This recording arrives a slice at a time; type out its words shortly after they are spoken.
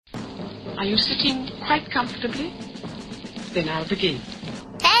Are you sitting quite comfortably? Then I'll begin.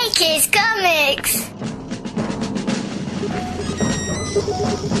 Hey Kids Comics!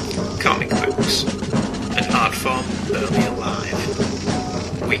 Comic books. An art form barely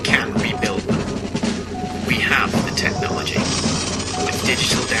alive. We can rebuild them. We have the technology. With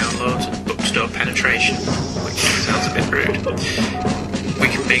digital downloads and bookstore penetration, which sounds a bit rude, we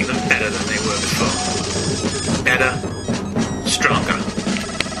can make them better than they were before. Better, stronger,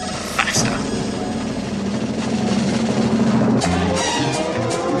 faster.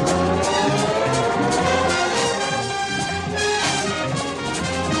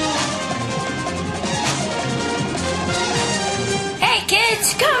 Hey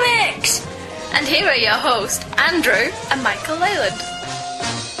Kids Comics! And here are your hosts, Andrew and Michael Leyland.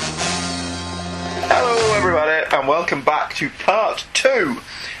 Hello everybody, and welcome back to part 2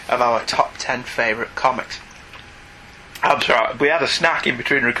 of our top 10 favourite comics. I'm sorry, we had a snack in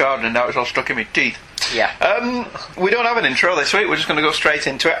between recording and now it's all stuck in my teeth. Yeah. We don't have an intro this week, we're just going to go straight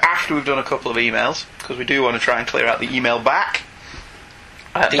into it after we've done a couple of emails, because we do want to try and clear out the email back.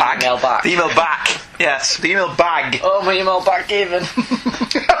 The email back. The email back, yes, the email bag. Oh, my email back even.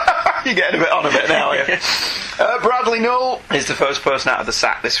 You're getting a bit on a bit now, are you? Bradley Knoll is the first person out of the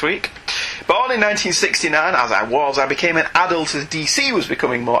sack this week. Born in 1969, as I became an adult as DC was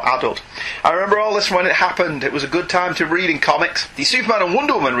becoming more adult. I remember all this when it happened. It was a good time to read in comics. The Superman and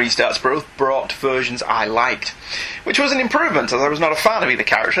Wonder Woman restarts both brought versions I liked, which was an improvement, as I was not a fan of either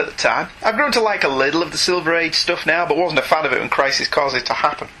character at the time. I've grown to like a little of the Silver Age stuff now, but wasn't a fan of it when Crisis caused it to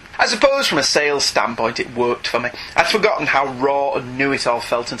happen. I suppose from a sales standpoint it worked for me. I'd forgotten how raw and new it all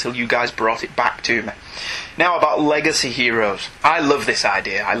felt until you guys brought it back to me. Now about legacy heroes. I love this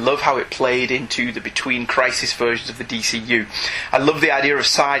idea. I love how it played into the between Crisis versions of the DCU. I love the idea of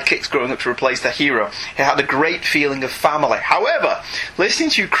sidekicks growing up to replace the hero. It had a great feeling of family. However,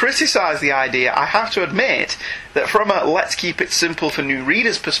 listening to you criticise the idea, I have to admit that from a let's keep it simple for new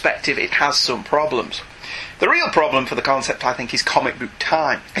readers perspective, it has some problems. The real problem for the concept, I think, is comic book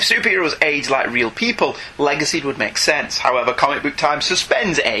time. If superheroes age like real people, legacy would make sense. However, comic book time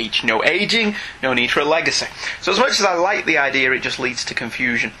suspends age. No aging, no need for a legacy. So as much as I like the idea, it just leads to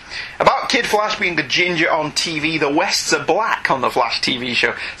confusion. About Kid Flash being a ginger on TV, the Wests are black on the Flash TV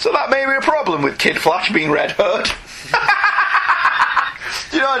show. So that may be a problem with Kid Flash being red-haired.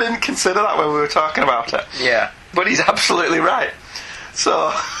 You know, I didn't consider that when we were talking about it. Yeah. But he's absolutely right.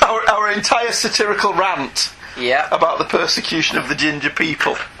 So, our entire satirical rant about the persecution of the ginger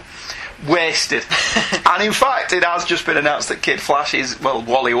people, wasted. And in fact, it has just been announced that Kid Flash is, well,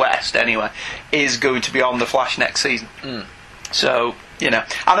 Wally West anyway, is going to be on the Flash next season. So, you know.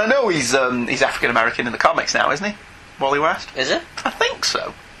 And I know he's African American in the comics now, isn't he? Wally West? Is it? I think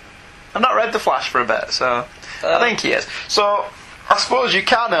so. I've not read The Flash for a bit, so I think he is. So, I suppose you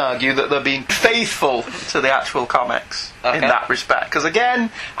can argue that they're being faithful to the actual comics in that respect. Because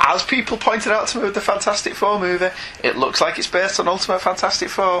again, as people pointed out to me with the Fantastic Four movie, it looks like it's based on Ultimate Fantastic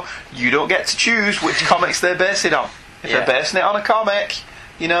Four. You don't get to choose which comics they base it on. If they're basing it on a comic,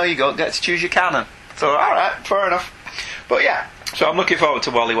 you know, you don't get to choose your canon. So, alright, fair enough. But yeah, so I'm looking forward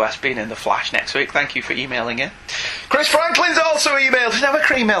to Wally West being in The Flash next week. Thank you for emailing in. Chris Franklin's also emailed. Did you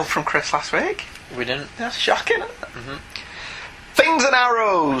have a email from Chris last week? We didn't. That's shocking, isn't it? Mm-hmm. Things and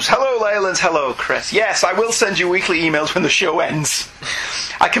Arrows. Hello, Leyland. Hello, Chris. Yes, I will send you weekly emails when the show ends.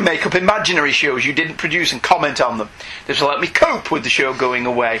 I can make up imaginary shows you didn't produce and comment on them. This will let me cope with the show going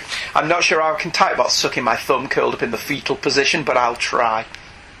away. I'm not sure how I can type about sucking my thumb curled up in the fetal position, but I'll try.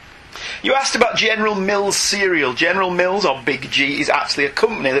 You asked about General Mills cereal. General Mills, or Big G, is actually a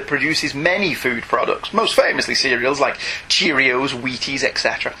company that produces many food products, most famously cereals like Cheerios, Wheaties,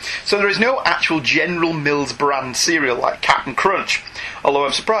 etc. So there is no actual General Mills brand cereal like Cap'n Crunch, although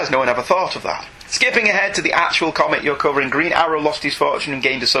I'm surprised no one ever thought of that. Skipping ahead to the actual comic you're covering, Green Arrow lost his fortune and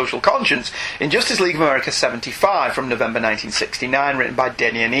gained a social conscience in Justice League of America 75 from November 1969, written by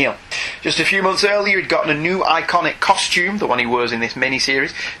Denny O'Neil. Just a few months earlier, he'd gotten a new iconic costume, the one he wears in this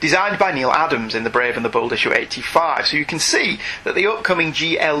miniseries, designed by Neil Adams in The Brave and the Bold issue 85, so you can see that the upcoming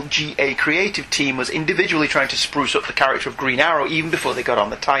GLGA creative team was individually trying to spruce up the character of Green Arrow even before they got on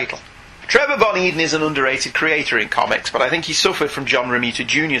the title. Trevor Von Eden is an underrated creator in comics, but I think he suffered from John Romita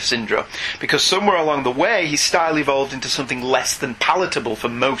Jr. syndrome, because somewhere along the way his style evolved into something less than palatable for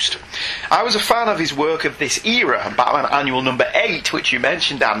most. I was a fan of his work of this era, and Batman Annual number 8, which you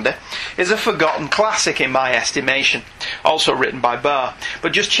mentioned, Andy, is a forgotten classic in my estimation, also written by Barr,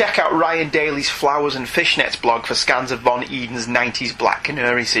 but just check out Ryan Daly's Flowers and Fishnets blog for scans of Von Eden's 90s Black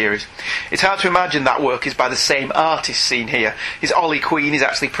Canary series. It's hard to imagine that work is by the same artist seen here. His Ollie Queen is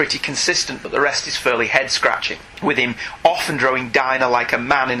actually pretty consistent consistent, but the rest is fairly head-scratching, with him often drawing Dinah like a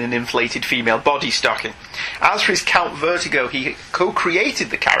man in an inflated female body stocking. As for his Count Vertigo, he co-created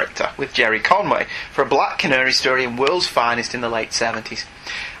the character with Jerry Conway for a Black Canary story in World's Finest in the late 70s.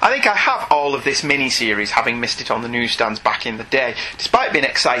 I think I have all of this mini-series, having missed it on the newsstands back in the day, despite being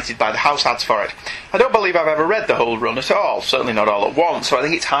excited by the house ads for it. I don't believe I've ever read the whole run at all, certainly not all at once, so I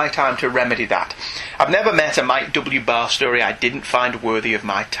think it's high time to remedy that. I've never met a Mike W. Barr story I didn't find worthy of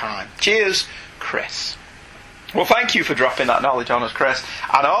my time. Cheers, Chris. Well, thank you for dropping that knowledge on us, Chris.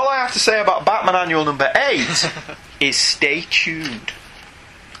 And all I have to say about Batman Annual number 8 is stay tuned.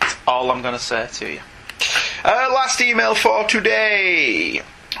 That's all I'm going to say to you. Last email for today.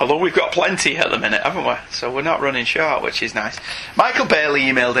 Although we've got plenty at the minute, haven't we? So we're not running short, which is nice. Michael Bailey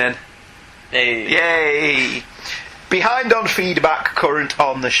emailed in. Hey. Yay! Behind on feedback, current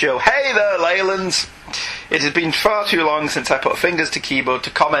on the show. Hey there, Leylands! It has been far too long since I put fingers to keyboard to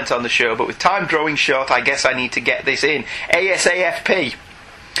comment on the show, but with time drawing short, I guess I need to get this in. ASAFP.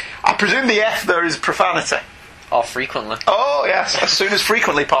 I presume the F there is profanity. Or frequently. Oh, yes. As soon as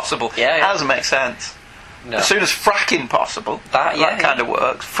frequently possible. Yeah. That doesn't make sense. No. As soon as fracking possible. That kind of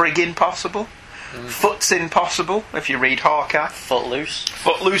works. Frigging possible. Foots in possible, if you read Hawkeye. Footloose.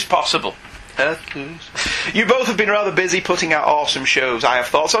 Footloose possible. You both have been rather busy putting out awesome shows. I have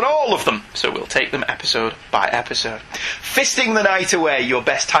thoughts on all of them, so we'll take them episode by episode. Fisting the Night Away, your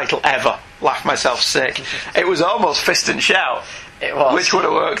best title ever. Laughed myself sick. It was almost Fist and Shout. It was. Which would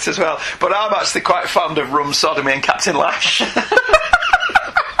have worked as well. But I'm actually quite fond of Rum Sodomy and Captain Lash.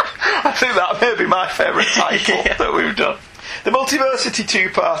 I think that may be my favourite title that we've done. The Multiversity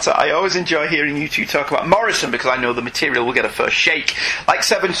two-parter. I always enjoy hearing you two talk about Morrison because I know the material will get a first shake. Like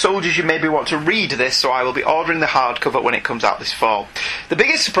Seven Soldiers, you maybe want to read this, so I will be ordering the hardcover when it comes out this fall. The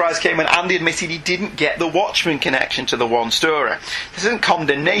biggest surprise came when Andy admitted he didn't get the Watchmen connection to the one story. This isn't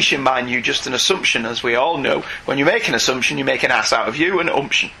condemnation, mind you, just an assumption, as we all know. When you make an assumption, you make an ass out of you, an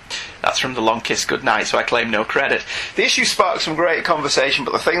umption. That's from The Long Kiss Goodnight, so I claim no credit. The issue sparked some great conversation,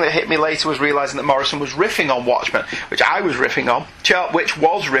 but the thing that hit me later was realising that Morrison was riffing on Watchmen, which I was riffing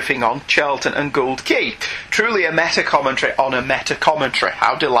on, Charlton and Gold Key. Truly a meta-commentary on a meta-commentary.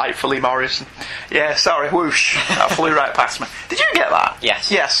 How delightfully Morrison. Yeah, sorry, whoosh. That flew right past me. Did you get that? Yes.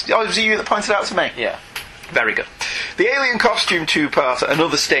 Yes. Oh, was it you that pointed out to me? Yeah. Very good. The Alien Costume two-parter,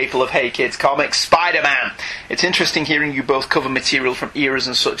 another staple of Hey Kids comics, Spider-Man. It's interesting hearing you both cover material from eras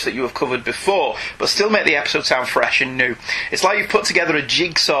and such that you have covered before, but still make the episode sound fresh and new. It's like you've put together a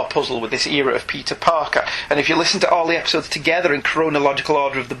jigsaw puzzle with this era of Peter Parker, and if you listen to all the episodes together in chronological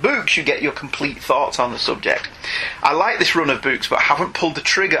order of the books, you get your complete thoughts on the subject. I like this run of books, but haven't pulled the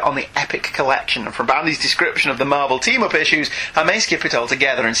trigger on the epic collection, and from Bandy's description of the Marvel team-up issues, I may skip it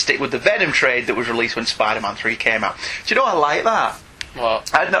altogether and stick with the Venom trade that was released when Spider-Man 3 came out. Do you know I like that?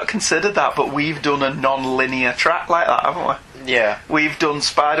 What? I'd not considered that, but we've done a non-linear track like that, haven't we? Yeah. We've done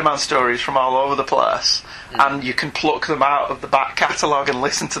Spider-Man stories from all over the place, and you can pluck them out of the back catalogue and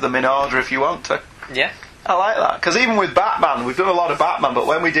listen to them in order if you want to. Yeah. I like that, because even with Batman, we've done a lot of Batman, but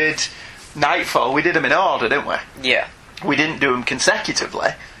when we did Nightfall, we did them in order, didn't we? Yeah. We didn't do them consecutively.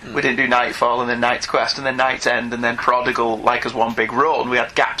 We didn't do Nightfall and then Knight's Quest and then Knight's End and then Prodigal like as one big run. We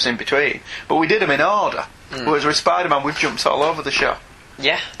had gaps in between. But we did them in order. Whereas with Spider-Man, we've jumped all over the show.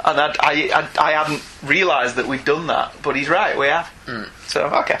 Yeah. And I hadn't realised that we'd done that. But he's right, we have. So,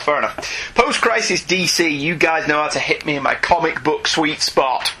 okay, fair enough. Post-Crisis DC, you guys know how to hit me in my comic book sweet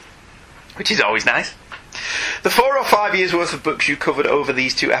spot. Which is always nice. The 4 or 5 years worth of books you covered over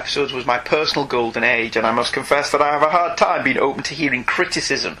these 2 episodes was my personal golden age, and I must confess that I have a hard time being open to hearing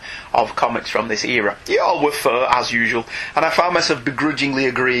criticism of comics from this era. You all were fair, as usual, and I found myself begrudgingly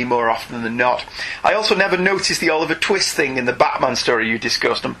agreeing more often than not. I also never noticed the Oliver Twist thing in the Batman story you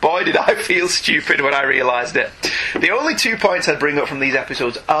discussed, and boy did I feel stupid when I realised it. The only 2 points I'd bring up from these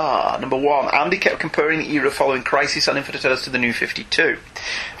episodes are, number 1, Andy kept comparing the era following Crisis on Infinite Earths to the New 52.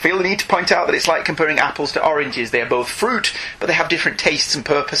 I feel the need to point out that it's like comparing apples to oranges. They are both fruit, but they have different tastes and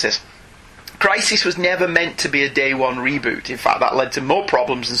purposes. Crisis was never meant to be a day one reboot. In fact, that led to more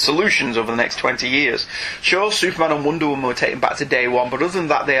problems than solutions over the next 20 years. Sure, Superman and Wonder Woman were taken back to day one, but other than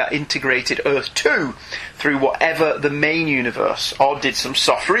that, they are integrated Earth 2 through whatever the main universe, or did some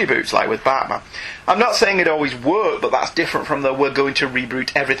soft reboots like with Batman. I'm not saying it always worked, but that's different from the we're going to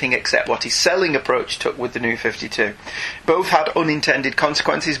reboot everything except what is selling approach took with the New 52. Both had unintended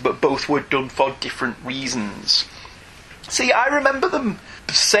consequences, but both were done for different reasons. See, I remember them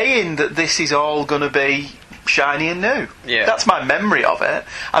saying that this is all going to be shiny and new. Yeah. That's my memory of it.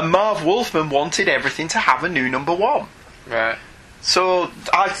 And Marv Wolfman wanted everything to have a new number 1. Right. So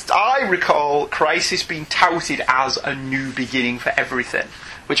I recall Crisis being touted as a new beginning for everything,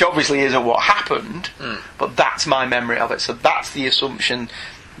 which obviously isn't what happened, but that's my memory of it. So that's the assumption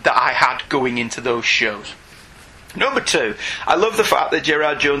that I had going into those shows. Number 2, I love the fact that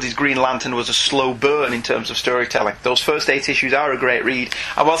Gerard Jones's Green Lantern was a slow burn in terms of storytelling. Those first 8 issues are a great read,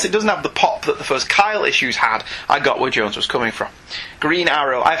 and whilst it doesn't have the pop that the first Kyle issues had, I got where Jones was coming from. Green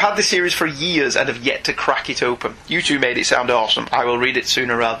Arrow, I've had this series for years and have yet to crack it open. You two made it sound awesome. I will read it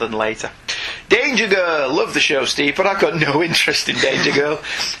sooner rather than later. Danger Girl, love the show, Steve, but I've got no interest in Danger Girl.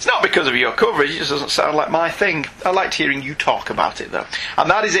 It's not because of your coverage, it just doesn't sound like my thing. I liked hearing you talk about it though. And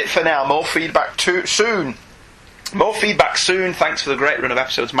that is it for now. More feedback soon. More feedback soon. Thanks for the great run of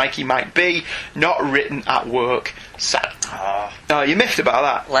episodes. Mikey Mike B. Not written at work. Sad. Oh, you miffed about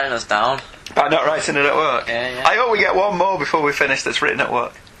that. Letting us down. By not writing it at work. Yeah. I hope we get one more before we finish that's written at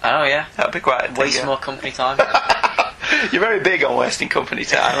work. Oh, yeah. That'd be quite a thing. Waste more company time. You're very big on wasting company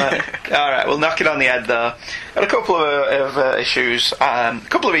time, aren't you? Alright, we'll knock it on the head though. Got a couple of issues, a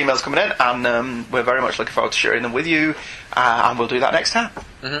couple of emails coming in, and we're very much looking forward to sharing them with you, and we'll do that next time.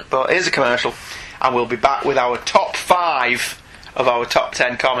 But here's a commercial, and we'll be back with our top 5 of our top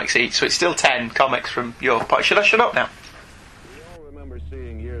 10 comics each. So it's still 10 comics from your part. Should I shut up now? We all remember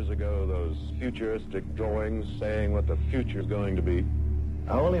seeing years ago those futuristic drawings saying what the future's going to be.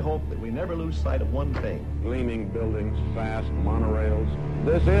 I only hope that we never lose sight of one thing. Gleaming buildings, fast monorails.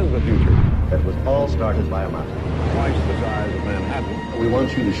 This is the future. That was all started by a mountain. Twice the size of Manhattan. We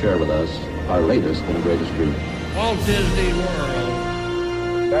want you to share with us our latest and greatest dream. Walt Disney World.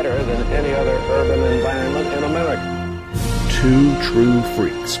 Better than any other urban environment in America. Two True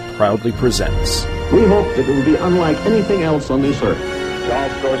Freaks proudly presents. We hope that it will be unlike anything else on this earth.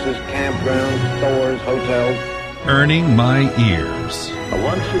 Golf courses, campgrounds, stores, hotels. Earning My Ears. A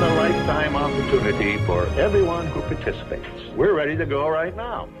once-in-a-lifetime opportunity for everyone who participates. We're ready to go right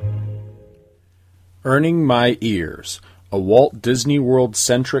now. Earning My Ears, a Walt Disney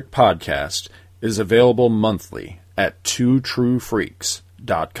World-centric podcast, is available monthly at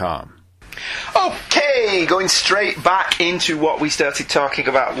twotruefreaks.com. Okay, going straight back into what we started talking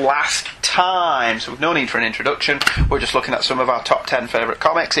about last time. So we've no need for an introduction. We're just looking at some of our top 10 favourite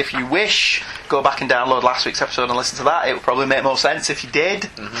comics. If you wish, go back and download last week's episode and listen to that. It would probably make more sense if you did.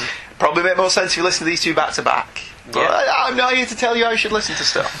 Probably make more sense if you listen to these two back to back. But I'm not here to tell you how you should listen to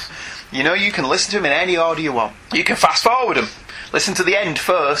stuff. You know, you can listen to them in any order you want. You can fast forward them. Listen to the end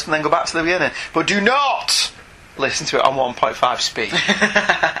first and then go back to the beginning. But do not listen to it on 1.5 speed.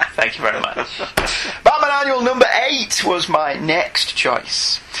 Thank you very much. Batman Annual number 8 was my next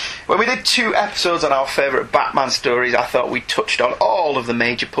choice. When we did 2 episodes on our favourite Batman stories, I thought we touched on all of the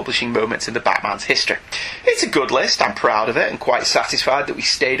major publishing moments in the Batman's history. It's a good list, I'm proud of it, and quite satisfied that we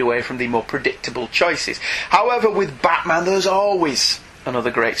stayed away from the more predictable choices. However, with Batman, there's always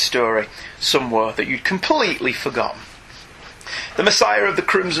another great story somewhere that you'd completely forgotten. The Messiah of the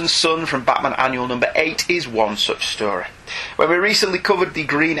Crimson Sun from Batman Annual number 8 is one such story. When we recently covered the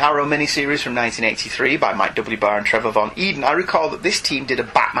Green Arrow miniseries from 1983 by Mike W. Barr and Trevor Von Eden, I recall that this team did a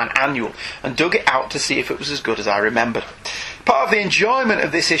Batman Annual and dug it out to see if it was as good as I remembered. Part of the enjoyment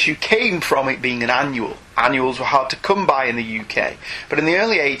of this issue came from it being an annual. Annuals were hard to come by in the UK, but in the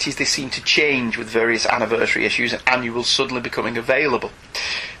early 80s they seemed to change with various anniversary issues and annuals suddenly becoming available.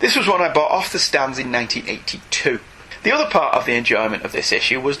 This was one I bought off the stands in 1982. The other part of the enjoyment of this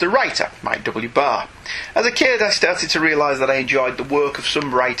issue was the writer, Mike W. Barr. As a kid, I started to realise that I enjoyed the work of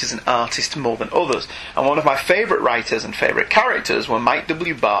some writers and artists more than others, and one of my favourite writers and favourite characters were Mike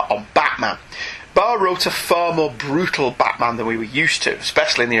W. Barr on Batman. Barr wrote a far more brutal Batman than we were used to,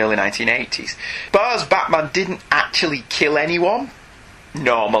 especially in the early 1980s. Barr's Batman didn't actually kill anyone,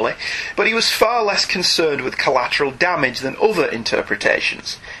 normally, but he was far less concerned with collateral damage than other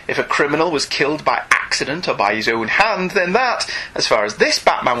interpretations. If a criminal was killed by accident or by his own hand, then that, as far as this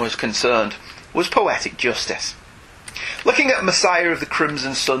Batman was concerned, was poetic justice. Looking at Messiah of the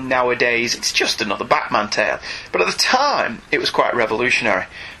Crimson Sun nowadays, it's just another Batman tale, but at the time it was quite revolutionary.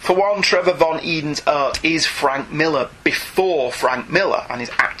 For one, Trevor Von Eden's art is Frank Miller before Frank Miller, and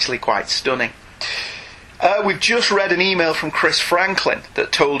is actually quite stunning. We've just read an email from Chris Franklin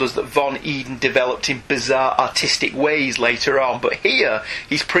that told us that Von Eden developed in bizarre artistic ways later on, but here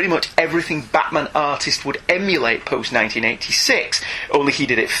he's pretty much everything Batman artist would emulate post-1986, only he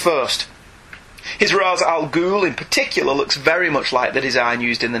did it first. His Ra's al Ghul in particular looks very much like the design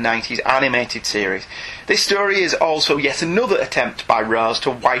used in the 90s animated series. This story is also yet another attempt by Ra's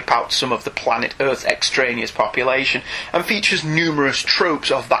to wipe out some of the planet Earth's extraneous population, and features numerous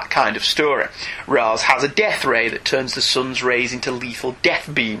tropes of that kind of story. Ra's has a death ray that turns the sun's rays into lethal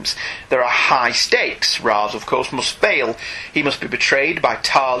death beams. There are high stakes. Ra's, of course, must fail. He must be betrayed by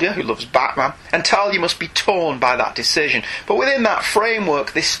Talia, who loves Batman, and Talia must be torn by that decision. But within that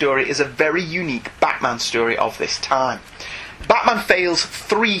framework, this story is a very unique Batman story of this time. Batman fails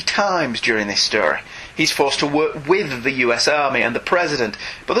 3 times during this story. He's forced to work with the US Army and the President,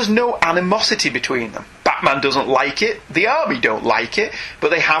 but there's no animosity between them. Batman doesn't like it, the Army don't like it,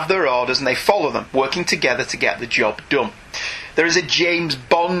 but they have their orders and they follow them, working together to get the job done. There is a James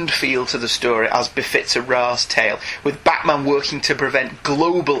Bond feel to the story, as befits a Ra's tale, with Batman working to prevent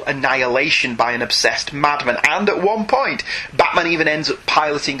global annihilation by an obsessed madman, and at one point, Batman even ends up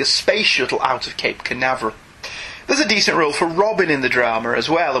piloting a space shuttle out of Cape Canaveral. There's a decent role for Robin in the drama as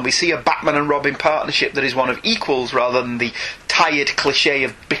well, and we see a Batman and Robin partnership that is one of equals rather than the tired cliché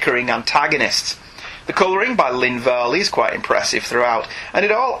of bickering antagonists. The colouring by Lynn Varley is quite impressive throughout, and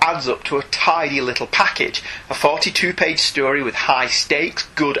it all adds up to a tidy little package. A 42-page story with high stakes,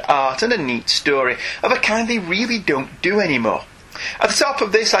 good art, and a neat story, of a kind they really don't do anymore. At the top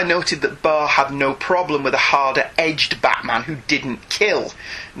of this, I noted that Barr had no problem with a harder-edged Batman who didn't kill,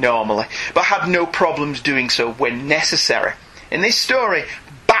 normally, but had no problems doing so when necessary. In this story,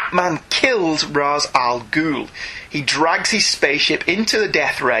 Batman kills Ra's al Ghul. He drags his spaceship into the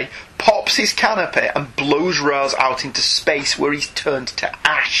Death Ray, pops his canopy, and blows Ra's out into space, where he's turned to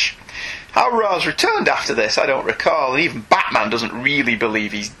ash. How Ra's returned after this, I don't recall, and even Batman doesn't really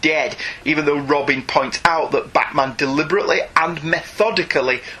believe he's dead, even though Robin points out that Batman deliberately and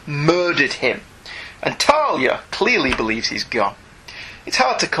methodically murdered him. And Talia clearly believes he's gone. It's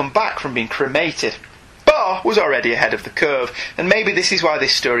hard to come back from being cremated. Barr was already ahead of the curve, and maybe this is why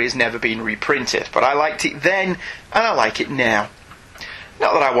this story has never been reprinted, but I liked it then, and I like it now.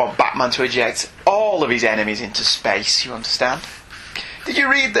 Not that I want Batman to eject all of his enemies into space, you understand? Did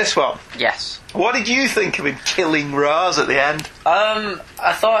you read this one? Yes. What did you think of him killing Ra's at the end?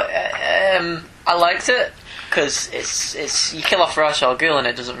 I thought I liked it because it's you kill off Ra's al Ghul and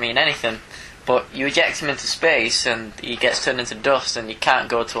it doesn't mean anything, but you eject him into space and he gets turned into dust and you can't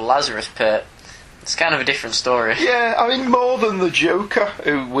go to a Lazarus pit. It's kind of a different story. Yeah, I mean, more than the Joker,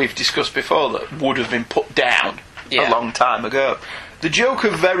 who we've discussed before, that would have been put down a long time ago. The Joker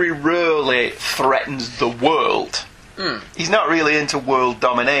very rarely threatens the world. He's not really into world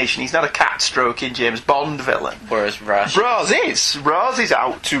domination. He's not a cat-stroking James Bond villain. Whereas Ra's is. Ra's is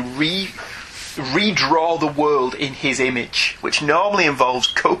out to redraw the world in his image, which normally involves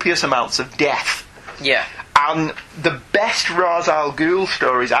copious amounts of death. Yeah. And the best Ra's al Ghul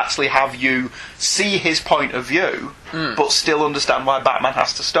stories actually have you see his point of view, but still understand why Batman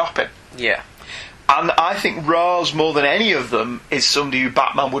has to stop him. Yeah. And I think Ra's, more than any of them, is somebody who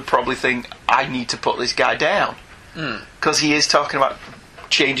Batman would probably think, I need to put this guy down. Because he is talking about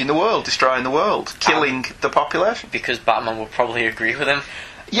changing the world, destroying the world, killing the population. Because Batman would probably agree with him.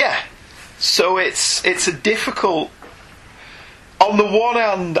 Yeah. So it's a difficult... On the one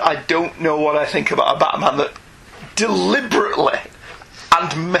hand, I don't know what I think about a Batman that deliberately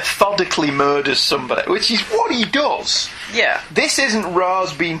and methodically murders somebody, which is what he does. Yeah. This isn't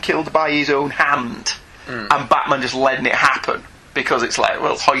Ra's being killed by his own hand and Batman just letting it happen because it's like,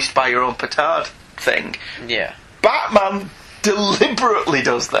 well, hoist by your own petard thing. Yeah. Batman deliberately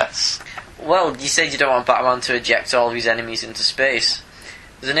does this. Well, you said you don't want Batman to eject all of his enemies into space.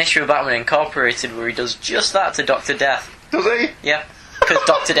 There's an issue of Batman Incorporated where he does just that to Dr. Death. Does he? Yeah. Because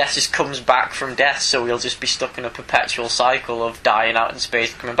Dr. Death just comes back from death, so he'll just be stuck in a perpetual cycle of dying out in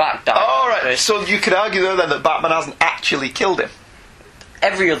space, coming back, dying out in space. So you could argue though then that Batman hasn't actually killed him.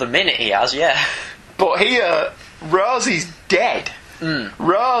 Every other minute he has, yeah. But here, Ra's is dead.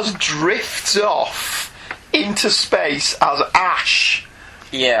 Ra's drifts off into space as ash.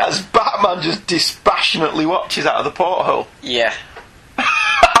 Yeah. As Batman just dispassionately watches out of the porthole. Yeah.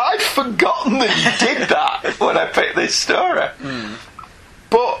 I'd forgotten that he did that when I picked this story.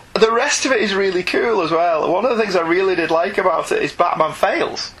 But the rest of it is really cool as well. One of the things I really did like about it is Batman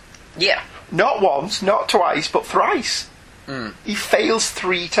fails. Yeah. Not once, not twice, but thrice. He fails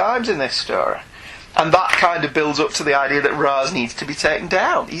 3 times in this story. And that kind of builds up to the idea that Ra's needs to be taken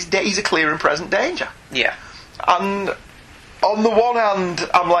down. He's a clear and present danger. Yeah. And on the one hand,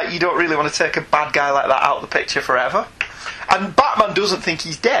 I'm like, you don't really want to take a bad guy like that out of the picture forever. And Batman doesn't think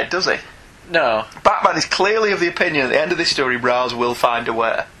he's dead, does he? No. Batman is clearly of the opinion at the end of this story, Ra's will find a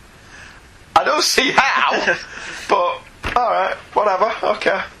way. I don't see how, but alright, whatever,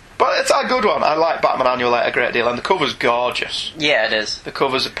 okay. But it's a good one. I like Batman Annual 8 a great deal, and the cover's gorgeous. Yeah, it is. The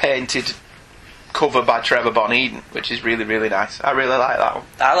cover's a painted cover by Trevor Bon Eden, which is really, really nice. I really like that one.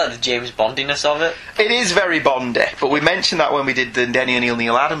 I like the James Bondiness of it. It is very Bondy, but we mentioned that when we did the Denny O'Neil,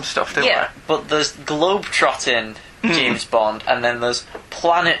 Neil Adams stuff, didn't we? Yeah, but there's globe-trotting James Bond, and then there's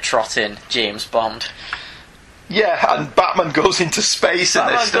planet-trotting James Bond. Yeah, and Batman goes into space in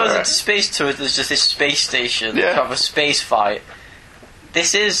this Batman story. goes into space too. There's just this space station. Yeah. They have a space fight.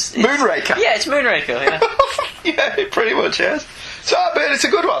 This is... Moonraker. Yeah, it's Moonraker, yeah. Yeah, it pretty much is. So, but it's a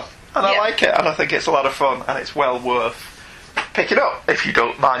good one. And I like it, and I think it's a lot of fun, and it's well worth picking up if you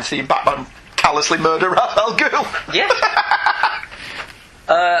don't mind seeing Batman callously murder Ra's al Ghul. Yeah.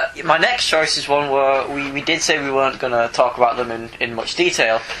 My next choice is one where we did say we weren't going to talk about them in much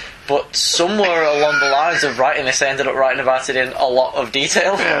detail, but somewhere along the lines of writing this, I ended up writing about it in a lot of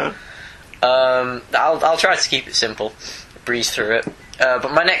detail. Yeah. I'll try to keep it simple, breeze through it.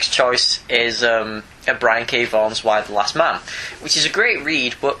 But my next choice is Brian K. Vaughan's Y: The Last Man, which is a great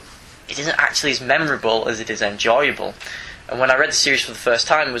read, but it isn't actually as memorable as it is enjoyable. And when I read the series for the first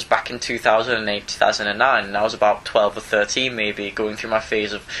time, it was back in 2008, 2009, and I was about 12 or 13 maybe, going through my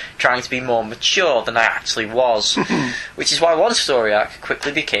phase of trying to be more mature than I actually was. Which is why one story arc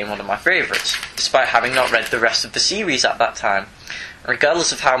quickly became one of my favourites, despite having not read the rest of the series at that time.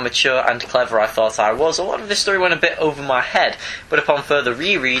 Regardless of how mature and clever I thought I was, a lot of this story went a bit over my head, but upon further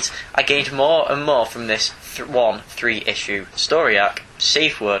rereads, I gained more and more from this 3-issue story arc,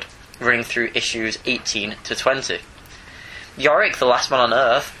 Safe Word, running through issues 18 to 20. Yorick, the last man on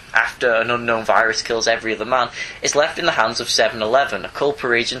Earth, after an unknown virus kills every other man, is left in the hands of 7-Eleven, a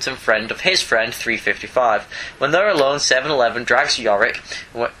Culper agent and friend of his friend 355. When they're alone, 7-Eleven drugs Yorick.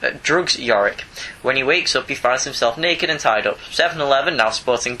 When he wakes up, he finds himself naked and tied up. 7-Eleven, now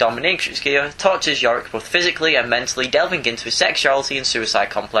sporting dominatrix gear, tortures Yorick both physically and mentally, delving into his sexuality and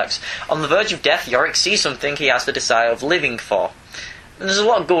suicide complex. On the verge of death, Yorick sees something he has the desire of living for. And there's a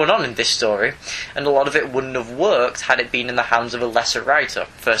lot going on in this story, and a lot of it wouldn't have worked had it been in the hands of a lesser writer.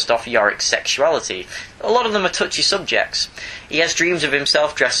 First off, Yorick's sexuality. A lot of them are touchy subjects. He has dreams of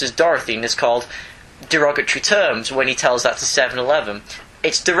himself dressed as Dorothy and is called derogatory terms when he tells that to 7-Eleven.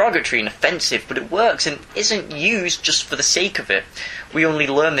 It's derogatory and offensive, but it works and isn't used just for the sake of it. We only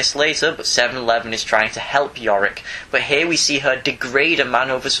learn this later, but 7-Eleven is trying to help Yorick, but here we see her degrade a man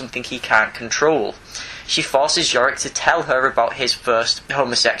over something he can't control. She forces Yorick to tell her about his first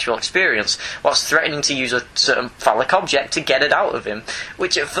homosexual experience, whilst threatening to use a certain phallic object to get it out of him,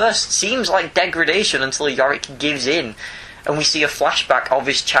 which at first seems like degradation until Yorick gives in, and we see a flashback of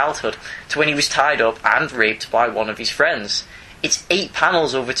his childhood to when he was tied up and raped by one of his friends. It's 8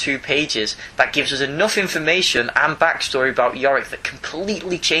 panels over 2 pages that gives us enough information and backstory about Yorick that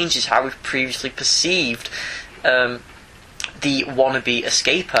completely changes how we've previously perceived the wannabe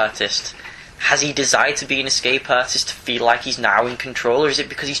escape artist. Has he desired to be an escape artist to feel like he's now in control, or is it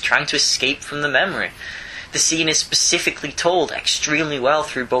because he's trying to escape from the memory? The scene is specifically told extremely well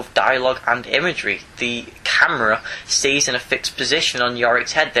through both dialogue and imagery. The camera stays in a fixed position on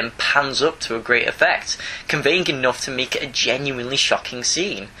Yorick's head, then pans up to a great effect, conveying enough to make it a genuinely shocking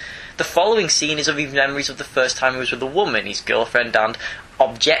scene. The following scene is of his memories of the first time he was with a woman, his girlfriend and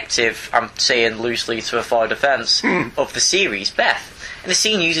objective, I'm saying loosely to avoid offence, of the series, Beth. And the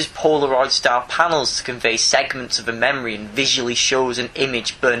scene uses Polaroid-style panels to convey segments of a memory and visually shows an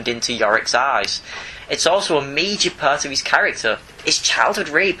image burned into Yorick's eyes. It's also a major part of his character. His childhood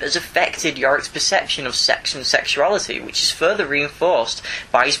rape has affected Yorick's perception of sex and sexuality, which is further reinforced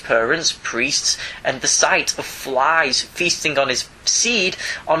by his parents, priests, and the sight of flies feasting on his seed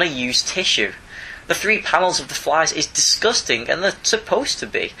on a used tissue. The 3 panels of the flies is disgusting, and they're supposed to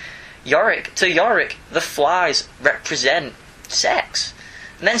be. To Yorick, the flies represent sex.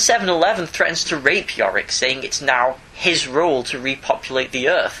 And then 7-Eleven threatens to rape Yorick, saying it's now his role to repopulate the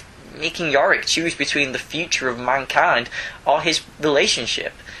Earth, making Yorick choose between the future of mankind or his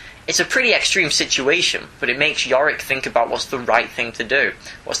relationship. It's a pretty extreme situation, but it makes Yorick think about what's the right thing to do.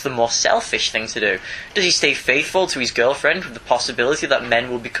 What's the more selfish thing to do? Does he stay faithful to his girlfriend with the possibility that men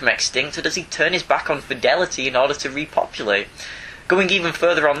will become extinct, or does he turn his back on fidelity in order to repopulate? Going even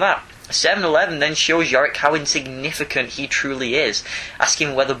further on that, 7-Eleven then shows Yorick how insignificant he truly is,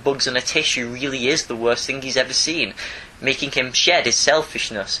 asking whether bugs on a tissue really is the worst thing he's ever seen, making him shed his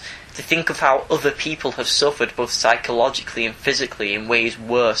selfishness, to think of how other people have suffered both psychologically and physically in ways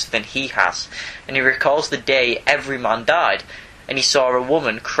worse than he has. And he recalls the day every man died, and he saw a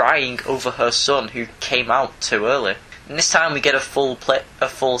woman crying over her son who came out too early. And this time we get a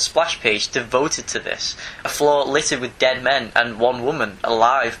full splash page devoted to this. A floor littered with dead men and one woman,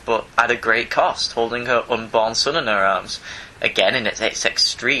 alive but at a great cost, holding her unborn son in her arms. again in its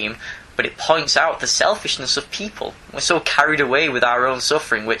extreme, but it points out the selfishness of people. We're so carried away with our own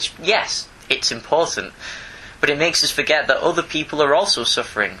suffering, which, yes, it's important, but it makes us forget that other people are also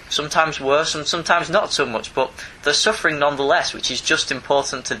suffering, sometimes worse and sometimes not so much, but they're suffering nonetheless, which is just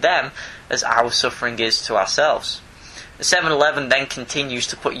important to them as our suffering is to ourselves. 7-Eleven then continues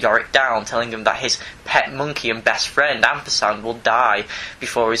to put Yorick down, telling him that his pet monkey and best friend, Ampersand, will die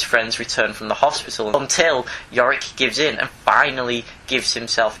before his friends return from the hospital, until Yorick gives in and finally gives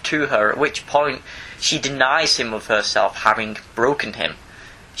himself to her, at which point she denies him of herself having broken him.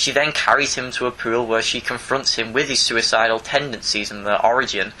 She then carries him to a pool where she confronts him with his suicidal tendencies and their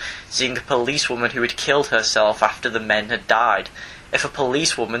origin, seeing a policewoman who had killed herself after the men had died. If a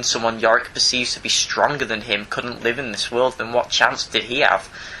policewoman, someone Yorick perceives to be stronger than him, couldn't live in this world, then what chance did he have?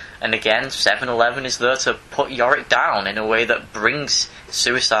 And again, 7-Eleven is there to put Yorick down in a way that brings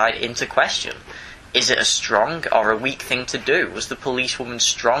suicide into question. Is it a strong or a weak thing to do? Was the policewoman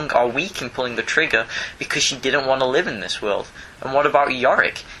strong or weak in pulling the trigger because she didn't want to live in this world? And what about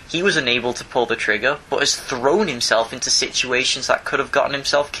Yorick? He was unable to pull the trigger, but has thrown himself into situations that could have gotten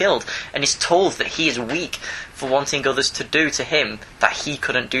himself killed, and is told that he is weak for wanting others to do to him that he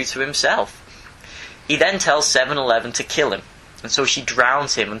couldn't do to himself. He then tells 7-Eleven to kill him, and so she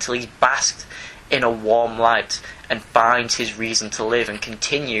drowns him until he's basked in a warm light and finds his reason to live and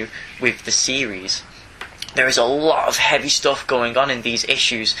continue with the series. There is a lot of heavy stuff going on in these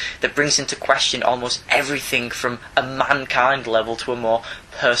issues that brings into question almost everything from a mankind level to a more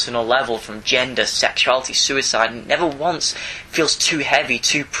personal level, from gender, sexuality, suicide, and never once feels too heavy,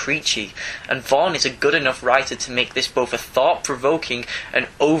 too preachy. And Vaughan is a good enough writer to make this both a thought-provoking and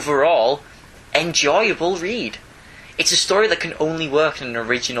overall enjoyable read. It's a story that can only work in an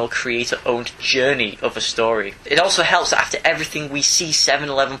original creator-owned journey of a story. It also helps that after everything we see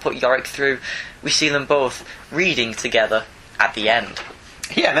 7-Eleven put Yorick through, we see them both reading together at the end.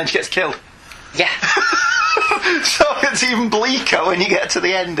 Yeah, and then she gets killed. Yeah. So it's even bleaker when you get to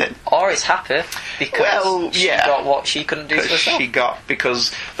the ending. Or it's happy because she got what she couldn't do to herself.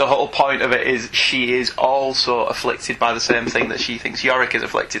 Because the whole point of it is she is also afflicted by the same thing that she thinks Yorick is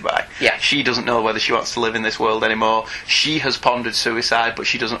afflicted by. Yeah. She doesn't know whether she wants to live in this world anymore. She has pondered suicide, but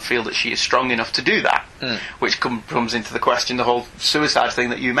she doesn't feel that she is strong enough to do that. Which comes into the question, the whole suicide thing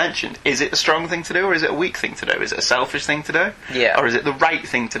that you mentioned. Is it a strong thing to do, or is it a weak thing to do? Is it a selfish thing to do? Yeah. Or is it the right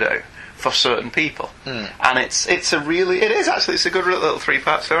thing to do for certain people? And it's a good little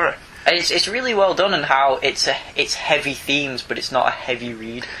 3-part story. It's really well done in how it's heavy themes, but it's not a heavy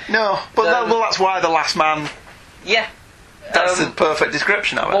read. No, but that's why The Last Man. Yeah. That's the perfect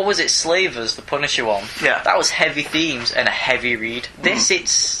description of it. What was it, Slavers, the Punisher one? Yeah. That was heavy themes and a heavy read. This,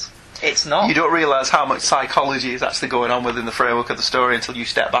 it's not. You don't realise how much psychology is actually going on within the framework of the story until you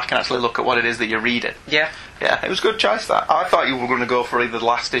step back and actually look at what it is that you're reading. Yeah. Yeah, it was a good choice, that. I thought you were going to go for either the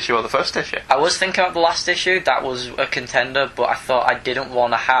last issue or the first issue. I was thinking about the last issue. That was a contender, but I thought I didn't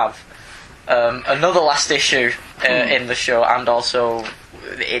want to have another last issue in the show, and also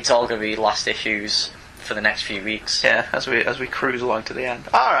it's all going to be last issues for the next few weeks. Yeah, as we cruise along to the end.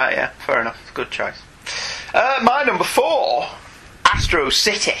 Alright, yeah, fair enough. Good choice. My number 4, Astro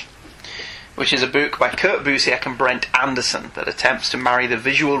City, which is a book by Kurt Busiek and Brent Anderson that attempts to marry the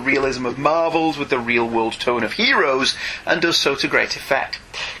visual realism of Marvels with the real-world tone of Heroes, and does so to great effect.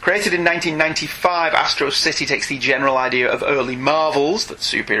 Created in 1995, Astro City takes the general idea of early Marvels, that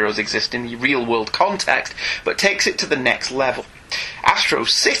superheroes exist in the real-world context, but takes it to the next level. Astro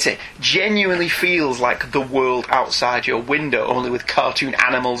City genuinely feels like the world outside your window, only with cartoon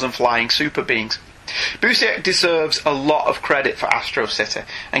animals and flying super beings. Busiek deserves a lot of credit for Astro City,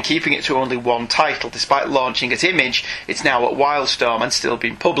 and keeping it to only one title. Despite launching at Image, it's now at Wildstorm and still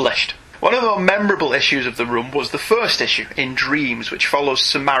being published. One of the more memorable issues of the run was the first issue, In Dreams, which follows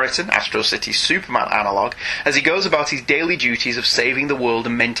Samaritan, Astro City's Superman analogue, as he goes about his daily duties of saving the world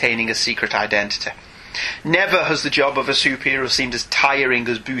and maintaining a secret identity. Never has the job of a superhero seemed as tiring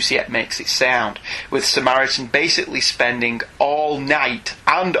as Busiek makes it sound, with Samaritan basically spending all night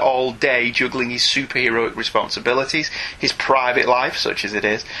and all day juggling his superheroic responsibilities, his private life, such as it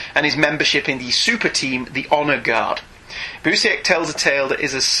is, and his membership in the super team, the Honor Guard. Busiek tells a tale that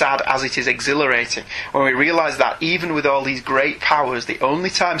is as sad as it is exhilarating, when we realise that even with all these great powers, the only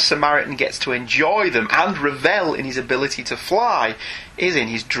time Samaritan gets to enjoy them and revel in his ability to fly is in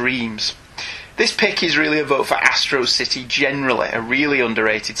his dreams. This pick is really a vote for Astro City generally, a really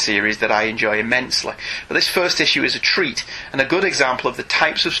underrated series that I enjoy immensely. But this first issue is a treat, and a good example of the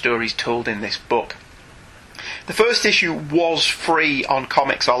types of stories told in this book. The first issue was free on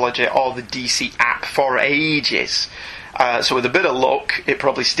Comixology or the DC app for ages. So with a bit of luck, it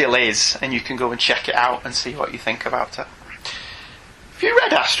probably still is, and you can go and check it out and see what you think about it. Have you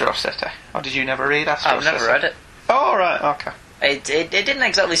read Astro City? Or did you never read Astro City? I've never read it. Oh, right, okay. It didn't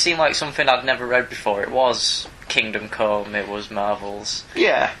exactly seem like something I'd never read before. It was Kingdom Come, it was Marvel's.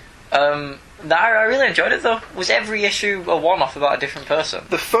 Yeah. I really enjoyed it, though. Was every issue a one-off about a different person?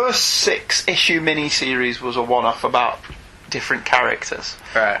 The first 6-issue miniseries was a one-off about different characters.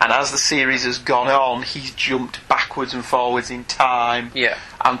 Right. And as the series has gone on, he's jumped backwards and forwards in time. Yeah.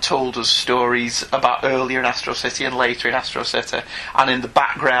 And told us stories about earlier in Astro City and later in Astro City. And in the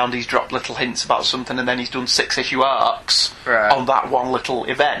background, he's dropped little hints about something, and then he's done 6-issue arcs on that one little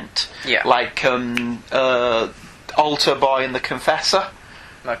event. Yeah. Like Altar Boy and the Confessor.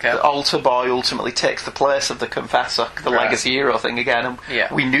 Okay. The Altar Boy ultimately takes the place of the Confessor, the legacy hero thing again, and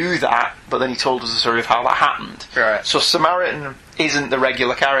we knew that, but then he told us the story of how that happened. Right. So Samaritan isn't the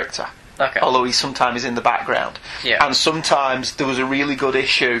regular character, although he sometimes is in the background. Yeah. And sometimes there was a really good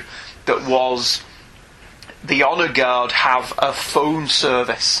issue that was the Honour Guard have a phone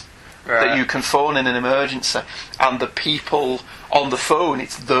service that you can phone in an emergency, and the people on the phone,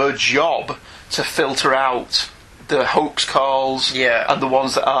 it's their job to filter out the hoax calls and the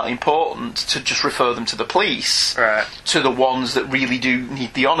ones that aren't important, to just refer them to the police, to the ones that really do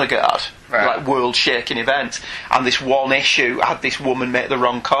need the Honour Guard, like world-shaking event. And this one issue had this woman make the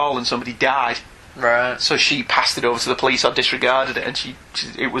wrong call and somebody died. Right. So she passed it over to the police or disregarded it, and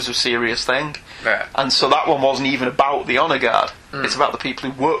it was a serious thing. Right. And so that one wasn't even about the Honour Guard. It's about the people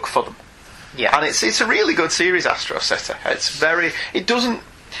who work for them. Yeah. And it's a really good series, Astro City.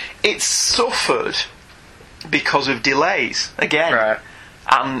 It's suffered because of delays again,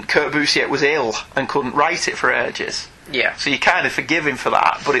 and Kurt Busiek was ill and couldn't write it for ages. Yeah. So you kind of forgive him for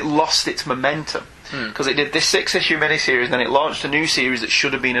that, but it lost its momentum because it did this 6-issue miniseries, then it launched a new series that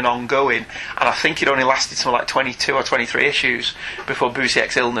should have been an ongoing, and I think it only lasted something like 22 or 23 issues before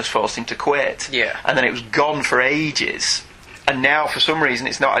Busiek's illness forced him to quit. Yeah. And then it was gone for ages, and now for some reason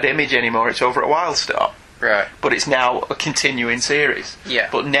it's not at Image anymore, it's over at Wildstar. Right. But it's now a continuing series. Yeah.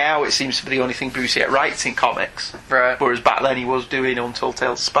 But now it seems to be the only thing Busiek writes in comics. Right. Whereas back then he was doing Untold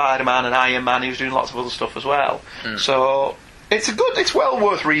Tales of Spider-Man and Iron Man, he was doing lots of other stuff as well. So it's well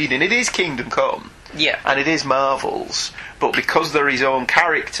worth reading. It is Kingdom Come. Yeah. And it is Marvel's. But because they're his own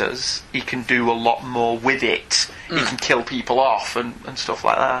characters, he can do a lot more with it. He can kill people off and stuff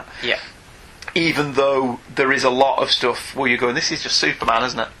like that. Yeah. Even though there is a lot of stuff where you're going, this is just Superman,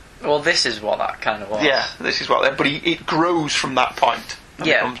 isn't it? Well, this is what that kind of was. Yeah, this is what... But it grows from that point. And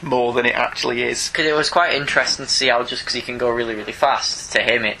becomes more than it actually is. Because it was quite interesting to see how, just because he can go really, really fast, to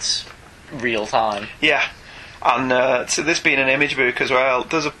him it's real time. Yeah. And so this being an Image book as well,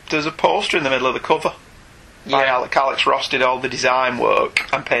 there's a poster in the middle of the cover. By Alex Ross did all the design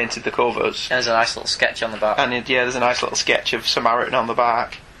work and painted the covers. There's a nice little sketch on the back. And there's a nice little sketch of Samaritan on the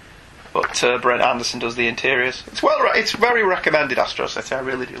back. But Brent Anderson does the interiors. It's very recommended, Astro City. I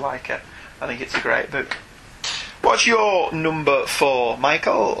really do like it. I think it's a great book. What's your number 4,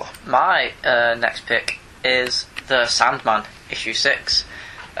 Michael? My next pick is The Sandman, issue 6.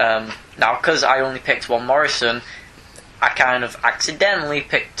 Now, because I only picked one Morrison, I kind of accidentally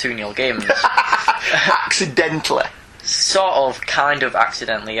picked 2 Neil Gaimans. Accidentally? Sort of, kind of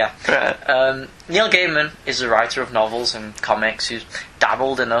accidentally, yeah. Right. Neil Gaiman is a writer of novels and comics who's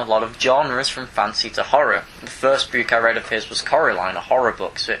dabbled in a lot of genres from fantasy to horror. The first book I read of his was Coraline, a horror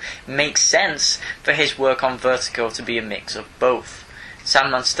book, so it makes sense for his work on Vertigo to be a mix of both.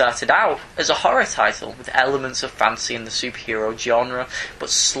 Sandman started out as a horror title with elements of fantasy in the superhero genre, but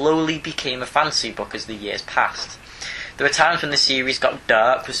slowly became a fantasy book as the years passed. There were times when the series got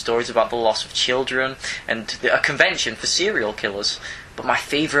dark with stories about the loss of children and a convention for serial killers, but my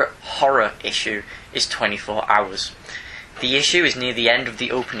favourite horror issue is 24 Hours. The issue is near the end of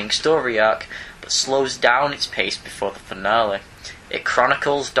the opening story arc, but slows down its pace before the finale. It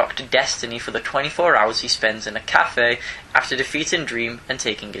chronicles Dr. Destiny for the 24 hours he spends in a cafe after defeating Dream and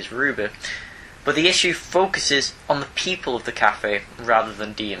taking his ruby. But the issue focuses on the people of the cafe rather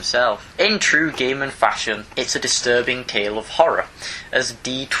than Dee himself. In true Gaiman fashion, it's a disturbing tale of horror, as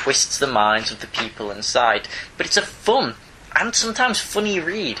Dee twists the minds of the people inside, but it's a fun and sometimes funny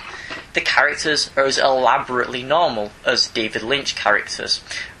read. The characters are as elaborately normal as David Lynch characters,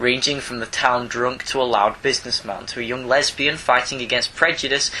 ranging from the town drunk to a loud businessman, to a young lesbian fighting against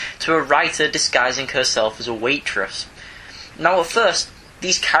prejudice, to a writer disguising herself as a waitress. Now at first,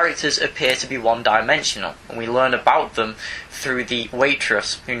 these characters appear to be one-dimensional, and we learn about them through the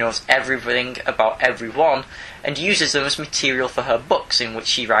waitress, who knows everything about everyone, and uses them as material for her books, in which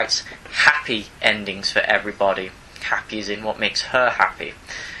she writes happy endings for everybody. Happy is in what makes her happy.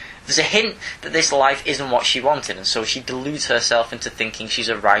 There's a hint that this life isn't what she wanted, and so she deludes herself into thinking she's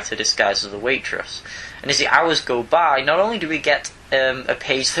a writer disguised as a waitress. And as the hours go by, not only do we get a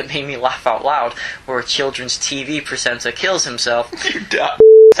page that made me laugh out loud, where a children's TV presenter kills himself,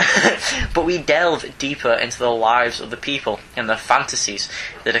 but we delve deeper into the lives of the people and their fantasies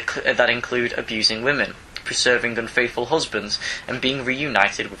that include abusing women, preserving unfaithful husbands, and being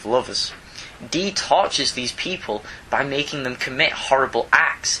reunited with lovers. Dee tortures these people by making them commit horrible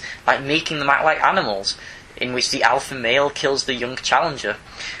acts, like making them act like animals, in which the alpha male kills the young challenger,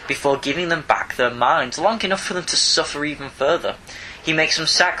 before giving them back their minds long enough for them to suffer even further. He makes them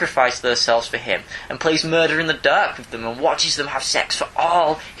sacrifice themselves for him, and plays murder in the dark with them, and watches them have sex for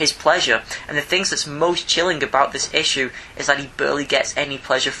all his pleasure. And the thing that's most chilling about this issue is that he barely gets any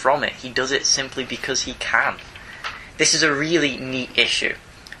pleasure from it. He does it simply because he can. This is a really neat issue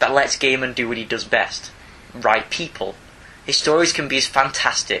that lets Gaiman do what he does best: write people. His stories can be as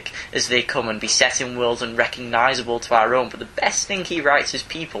fantastic as they come and be set in worlds unrecognisable to our own, but the best thing he writes is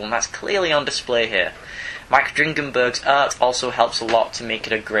people, and that's clearly on display here. Mike Dringenberg's art also helps a lot to make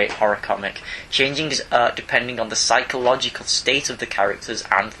it a great horror comic, changing his art depending on the psychological state of the characters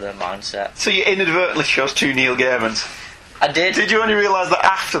and their mindset. So you inadvertently chose two Neil Gaimans? I did. Did you only realise that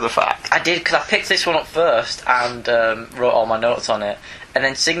after the fact? I did, because I picked this one up first and wrote all my notes on it. And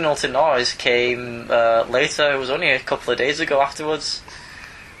then Signal to Noise came later. It was only a couple of days ago afterwards.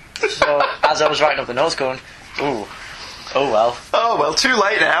 So as I was writing up the notes going, ooh, oh well. Oh well, too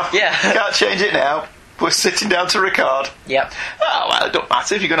late now. Yeah. Can't change it now. We're sitting down to record. Yep. Oh well, it don't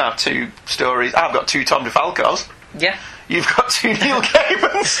matter if you're going to have two stories. I've got two Tom DeFalcos. Yeah. You've got two Neil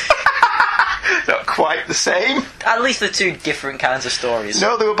Gaimans. Not quite the same. At least they're two different kinds of stories.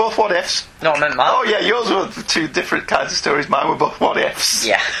 No, they were both what-ifs. No, I meant mine. Oh yeah, yours were two different kinds of stories. Mine were both what-ifs.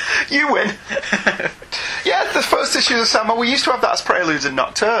 Yeah. You win. Yeah, the first issues of Sandman, we used to have that as Preludes and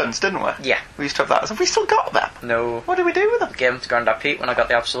Nocturnes, didn't we? Yeah. We used to have that. Have we still got them? No. What did we do with them? Gave them to Grandad Pete when I got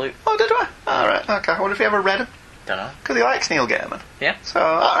the Absolute. Oh, did we? Alright, okay. I wonder if he ever read them. Don't know. Because he likes Neil Gaiman. Yeah. So,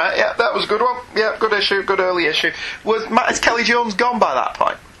 alright, yeah, that was a good one. Yeah, good issue, good early issue. Is Kelly Jones gone by that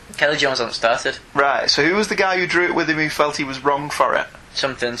point? Kelly Jones hasn't started. Right, so who was the guy who drew it with him who felt he was wrong for it?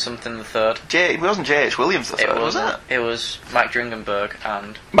 Something the third. It wasn't J.H. Williams the third, was it? It was Mike Dringenberg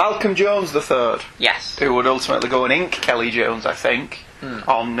and... Malcolm Jones the third. Yes. Who would ultimately go and ink Kelly Jones, I think,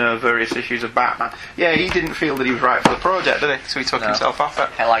 on various issues of Batman. Yeah, he didn't feel that he was right for the project, did he? So he took himself off it.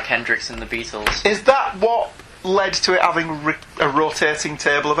 Like Hendrix and the Beatles. Is that what led to it having a rotating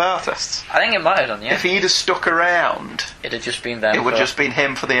table of artists? I think it might have done, yeah. If he'd have stuck around, it'd have just been them. It would have just been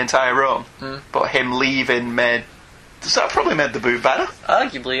him for the entire run. But him leaving that probably made the boot better.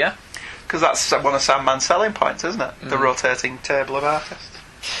 Arguably, yeah. Because that's one of Sandman's selling points, isn't it? The rotating table of artists.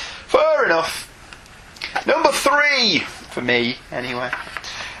 Fair enough. Number 3, for me, anyway.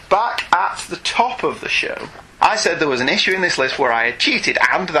 Back at the top of the show, I said there was an issue in this list where I had cheated,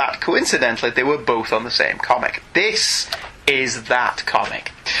 and that, coincidentally, they were both on the same comic. This is that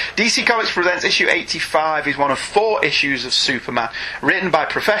comic. DC Comics presents issue 85 is one of 4 issues of Superman, written by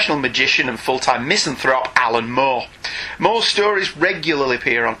professional magician and full-time misanthrope Alan Moore. Moore's stories regularly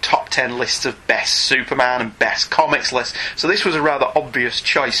appear on top 10 lists of best Superman and best comics lists, so this was a rather obvious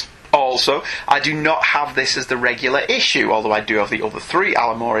choice. Also, I do not have this as the regular issue, although I do have the other 3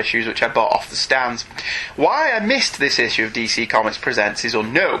 Alan Moore issues which I bought off the stands. Why I missed this issue of DC Comics Presents is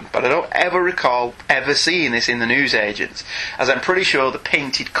unknown, but I don't ever recall ever seeing this in the newsagents, as I'm pretty sure the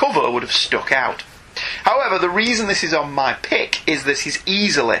painted cover would have stuck out. However, the reason this is on my pick is this is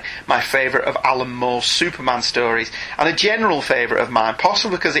easily my favourite of Alan Moore's Superman stories, and a general favourite of mine,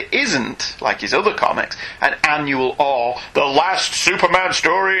 possibly because it isn't, like his other comics, an annual or the last Superman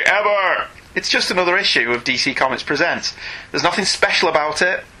story ever. It's just another issue of DC Comics Presents. There's nothing special about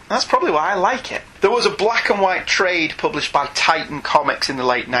it. That's probably why I like it. There was a black and white trade published by Titan Comics in the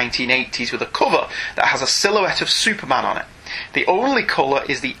late 1980s with a cover that has a silhouette of Superman on it. The only colour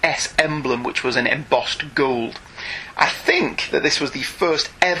is the S emblem, which was in embossed gold. I think that this was the first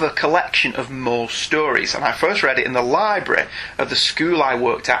ever collection of Moore's stories, and I first read it in the library of the school I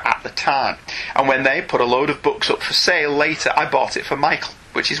worked at the time. And when they put a load of books up for sale later, I bought it for Michael,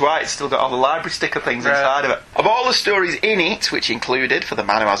 which is why it's still got all the library sticker things inside of it. Of all the stories in it, which included For the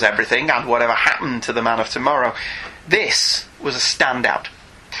Man Who Has Everything and Whatever Happened to the Man of Tomorrow, this was a standout.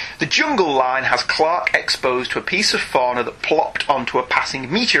 The Jungle line has Clark exposed to a piece of fauna that plopped onto a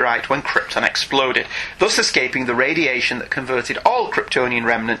passing meteorite when Krypton exploded, thus escaping the radiation that converted all Kryptonian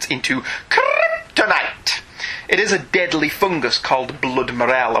remnants into kryptonite. It is a deadly fungus called blood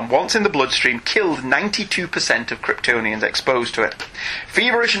morel, and once in the bloodstream, killed 92% of Kryptonians exposed to it.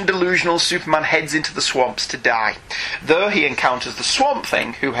 Feverish and delusional, Superman heads into the swamps to die. There he encounters the Swamp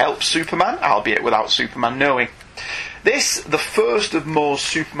Thing, who helps Superman, albeit without Superman knowing. This, the first of Moore's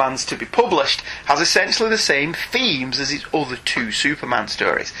Supermans to be published, has essentially the same themes as his other two Superman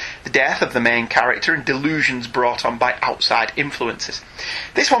stories. The death of the main character and delusions brought on by outside influences.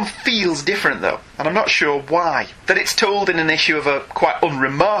 This one feels different though, and I'm not sure why. That it's told in an issue of a quite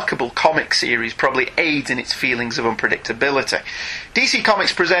unremarkable comic series probably aids in its feelings of unpredictability. DC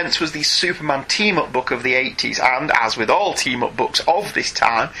Comics Presents was the Superman team-up book of the 80s, and, as with all team-up books of this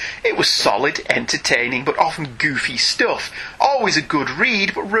time, it was solid, entertaining, but often goofy stuff. Always a good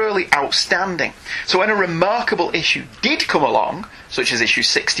read, but rarely outstanding. So when a remarkable issue did come along, such as issue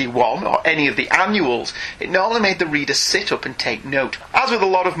 61 or any of the annuals, it normally made the reader sit up and take note. As with a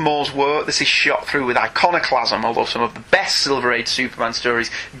lot of Moore's work, this is shot through with iconoclasm, although some of the best Silver Age Superman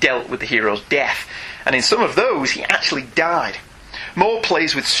stories dealt with the hero's death. And in some of those, he actually died. Moore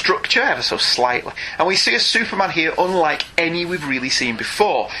plays with structure ever so slightly, and we see a Superman here unlike any we've really seen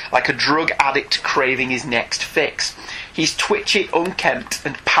before, like a drug addict craving his next fix. He's twitchy, unkempt,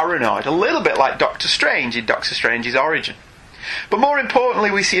 and paranoid, a little bit like Doctor Strange in Doctor Strange's origin. But more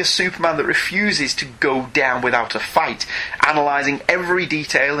importantly, we see a Superman that refuses to go down without a fight, analysing every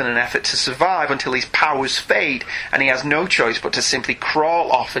detail in an effort to survive until his powers fade and he has no choice but to simply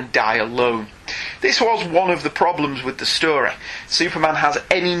crawl off and die alone. This was one of the problems with the story. Superman has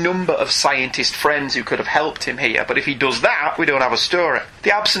any number of scientist friends who could have helped him here, but if he does that, we don't have a story.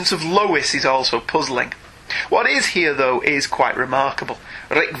 The absence of Lois is also puzzling. What is here, though, is quite remarkable.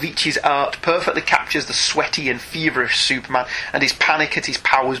 Rick Veitch's art perfectly captures the sweaty and feverish Superman and his panic at his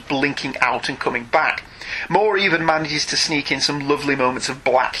powers blinking out and coming back. Moore even manages to sneak in some lovely moments of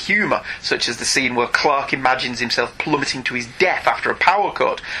black humour, such as the scene where Clark imagines himself plummeting to his death after a power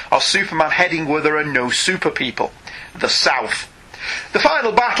cut, or Superman heading where there are no super people, the South. The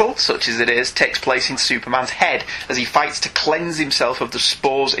final battle, such as it is, takes place in Superman's head as he fights to cleanse himself of the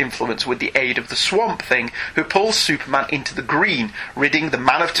Spore's influence with the aid of the Swamp Thing, who pulls Superman into the green, ridding the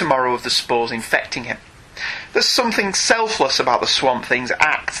Man of Tomorrow of the spores infecting him. There's something selfless about the Swamp Thing's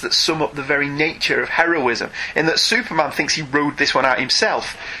acts that sum up the very nature of heroism, in that Superman thinks he rode this one out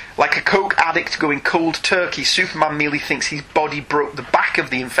himself. Like a coke addict going cold turkey, Superman merely thinks his body broke the back of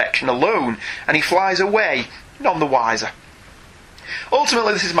the infection alone, and he flies away, none the wiser.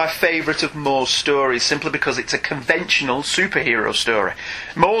 Ultimately, this is my favourite of Moore's stories, simply because it's a conventional superhero story.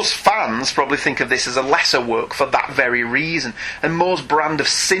 Moore's fans probably think of this as a lesser work for that very reason, and Moore's brand of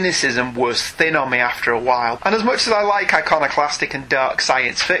cynicism wears thin on me after a while. And as much as I like iconoclastic and dark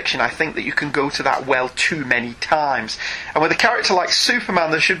science fiction, I think that you can go to that well too many times. And with a character like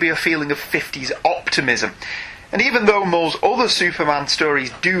Superman, there should be a feeling of 50s optimism. And even though Moore's other Superman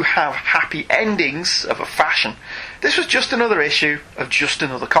stories do have happy endings of a fashion, this was just another issue of just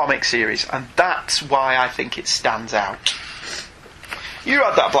another comic series, and that's why I think it stands out. You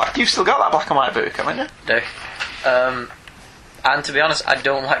had that you've still got that black and white book, haven't you? Do. And to be honest, I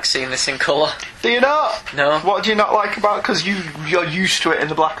don't like seeing this in colour. Do you not? No. What do you not like about it? Because you're used to it in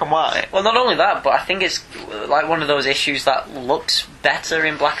the black and white. Well, not only that, but I think it's like one of those issues that looks better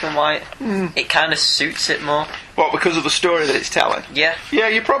in black and white. It kind of suits it more. What, because of the story that it's telling? Yeah. Yeah,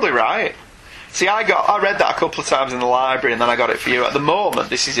 you're probably right. See, I read that a couple of times in the library, and then I got it for you. At the moment,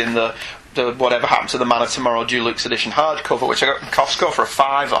 this is in the Whatever Happened to the Man of Tomorrow Deluxe Edition hardcover, which I got in Costco for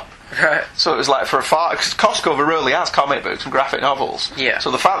 $5. Right. So it was like for a $5, because Costco rarely has comic books and graphic novels. Yeah.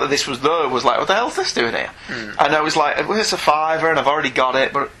 So the fact that this was there was like, what the hell's this doing here? And I was like, well, it's a $5 and I've already got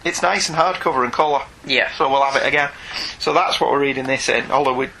it, but it's nice and hardcover and colour. Yeah. So we'll have it again. So that's what we're reading this in,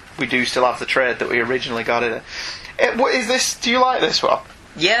 although we do still have the trade that we originally got it in. What is this? Do you like this one?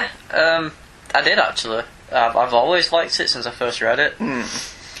 Yeah, I did actually. I've always liked it since I first read it.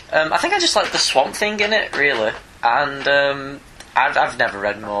 I think I just like the Swamp Thing in it, really. And I've never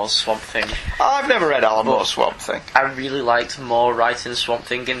read Moore's Swamp Thing. I've never read Alan Moore's Swamp Thing. I really liked Moore writing Swamp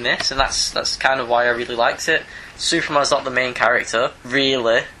Thing in this, and that's kind of why I really liked it. Superman's not the main character,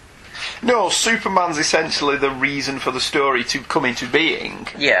 really. No, Superman's essentially the reason for the story to come into being.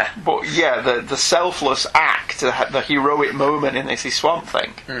 Yeah. But yeah, the selfless act, the heroic moment in this is Swamp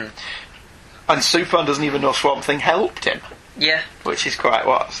Thing. And Superman doesn't even know Swamp Thing helped him. Yeah. Which is quite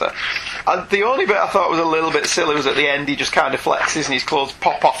what. So. And the only bit I thought was a little bit silly was at the end he just kind of flexes and his clothes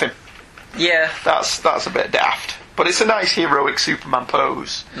pop off him. Yeah. That's a bit daft. But it's a nice heroic Superman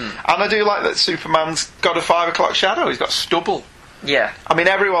pose. And I do like that Superman's got a 5 o'clock shadow, he's got stubble. Yeah. I mean,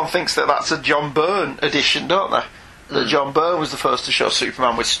 everyone thinks that that's a John Byrne edition, don't they? That John Byrne was the first to show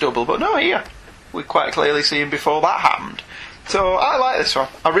Superman with stubble, but no, here. We quite clearly see him before that happened. So I like this one.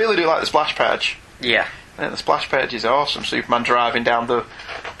 I really do like the splash page. Yeah. I think the splash page is awesome. Superman driving down the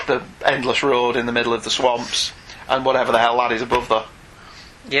endless road in the middle of the swamps and whatever the hell that is above there.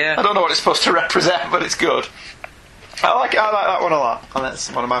 Yeah. I don't know what it's supposed to represent, but it's good. I like that one a lot, and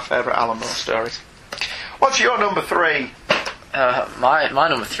that's one of my favourite Alan Moore stories. What's your number 3? My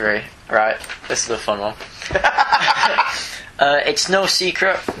number 3. Right, this is a fun one. It's no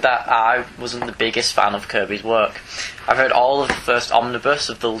secret that I wasn't the biggest fan of Kirby's work. I've read all of the first omnibus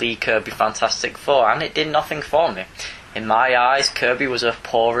of the Lee Kirby Fantastic Four, and it did nothing for me. In my eyes, Kirby was a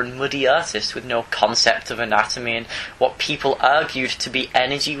poor and muddy artist with no concept of anatomy, and what people argued to be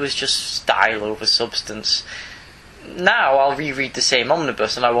energy was just style over substance. Now I'll reread the same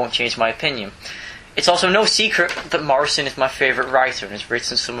omnibus and I won't change my opinion. It's also no secret that Morrison is my favourite writer and has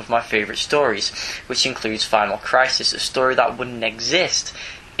written some of my favourite stories, which includes Final Crisis, a story that wouldn't exist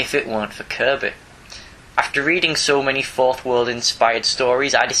if it weren't for Kirby. After reading so many Fourth World inspired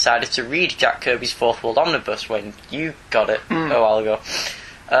stories, I decided to read Jack Kirby's Fourth World Omnibus when you got it a while ago.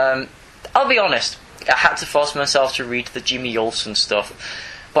 I'll be honest, I had to force myself to read the Jimmy Olsen stuff,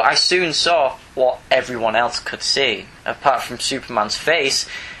 but I soon saw what everyone else could see. Apart from Superman's face,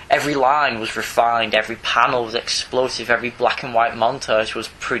 every line was refined, every panel was explosive, every black and white montage was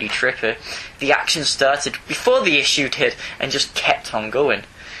pretty trippy. The action started before the issue did and just kept on going.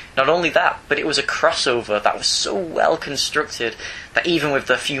 Not only that, but it was a crossover that was so well constructed that even with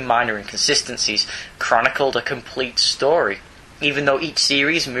the few minor inconsistencies, chronicled a complete story. Even though each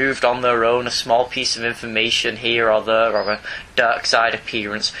series moved on their own, a small piece of information here or there, or a dark side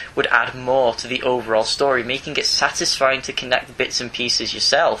appearance, would add more to the overall story, making it satisfying to connect the bits and pieces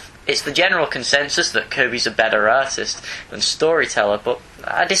yourself. It's the general consensus that Kirby's a better artist than storyteller, but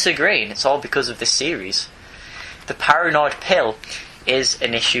I disagree, and it's all because of this series. The Paranoid Pill is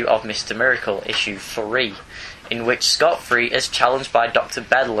an issue of Mr. Miracle, issue 3, in which Scott Free is challenged by Dr.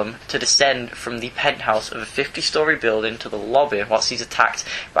 Bedlam to descend from the penthouse of a 50-storey building to the lobby whilst he's attacked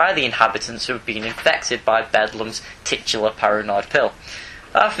by the inhabitants who have been infected by Bedlam's titular paranoid pill.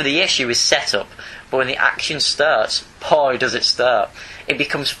 After the issue is set up, but when the action starts, boy does it start. It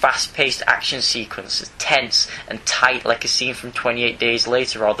becomes fast-paced action sequences, tense and tight like a scene from 28 Days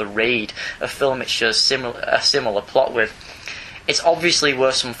Later or The Raid, a film it shares a similar plot with. It's obviously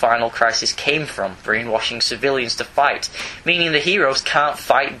where some Final Crisis came from, brainwashing civilians to fight, meaning the heroes can't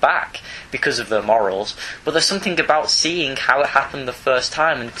fight back because of their morals, but there's something about seeing how it happened the first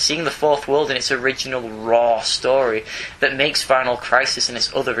time and seeing the Fourth World in its original raw story that makes Final Crisis and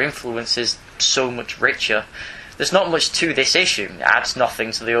its other influences so much richer. There's not much to this issue, it adds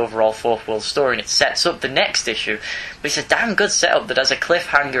nothing to the overall Fourth World story and it sets up the next issue, but it's a damn good setup that has a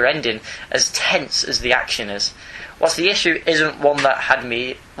cliffhanger ending as tense as the action is. Whilst this issue isn't the one that had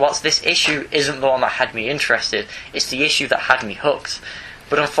me interested, it's the issue that had me hooked.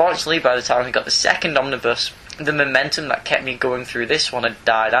 But unfortunately, by the time we got the second omnibus, the momentum that kept me going through this one had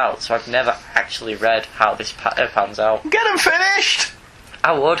died out, so I've never actually read how this pans out. Get them finished!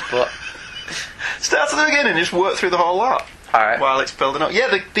 I would, but... Start at the beginning and just work through the whole lot. Alright. While it's building up.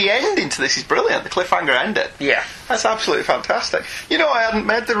 Yeah, the ending to this is brilliant, the cliffhanger ending. Yeah. That's absolutely fantastic. You know, I hadn't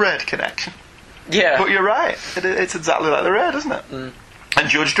made the Red connection. Yeah. But you're right. It's exactly like the Red, isn't it? Mm. And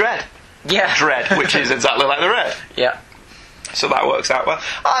Judge Dredd. Yeah. Dredd, which is exactly like the Red. Yeah. So that works out well.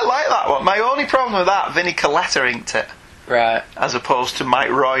 I like that one. My only problem with that, Vinnie Coletta inked it. Right. As opposed to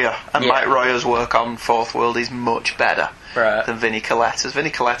Mike Royer. And Yeah. Mike Royer's work on Fourth World is much better Right. than Vinnie Coletta's. Vinnie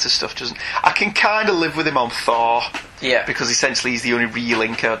Coletta's stuff doesn't... I can kind of live with him on Thor. Yeah. Because essentially he's the only real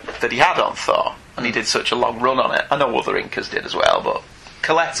inker that he had on Thor. And he did such a long run on it. I know other inkers did as well, but...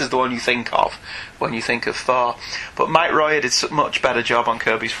 Coletta's the one you think of when you think of Thor. But Mike Royer did such a much better job on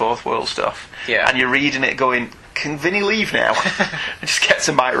Kirby's Fourth World stuff. Yeah. And you're reading it going, can Vinnie leave now? And just get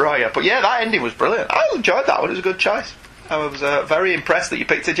to Mike Royer. But yeah, that ending was brilliant. I enjoyed that one. It was a good choice. I was very impressed that you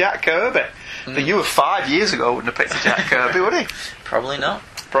picked a Jack Kirby. That you were 5 years ago wouldn't have picked a Jack Kirby, would he? Probably not.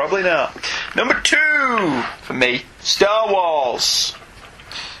 Probably not. Number 2 for me, Star Wars.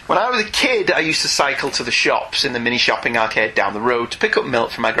 When I was a kid, I used to cycle to the shops in the mini shopping arcade down the road to pick up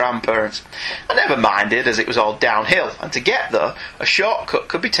milk from my grandparents. I never minded, as it was all downhill, and to get there, a shortcut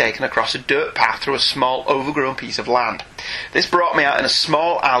could be taken across a dirt path through a small, overgrown piece of land. This brought me out in a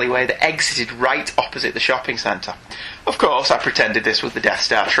small alleyway that exited right opposite the shopping centre. Of course, I pretended this was the Death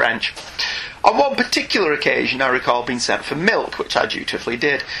Star Trench. On one particular occasion, I recall being sent for milk, which I dutifully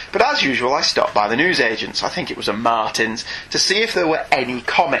did, but as usual I stopped by the newsagents, I think it was a Martin's, to see if there were any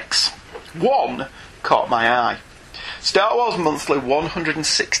comics. One caught my eye. Star Wars Monthly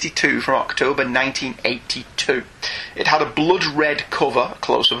 162 from October 1982. It had a blood-red cover, a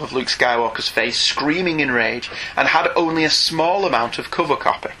close-up of Luke Skywalker's face, screaming in rage, and had only a small amount of cover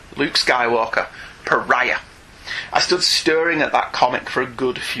copy. Luke Skywalker, Pariah. I stood staring at that comic for a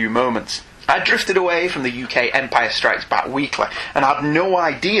good few moments. I drifted away from the UK Empire Strikes Back Weekly and had no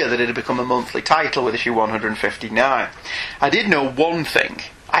idea that it had become a monthly title with issue 159. I did know one thing.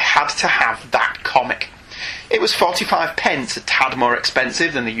 I had to have that comic. It was 45 pence, a tad more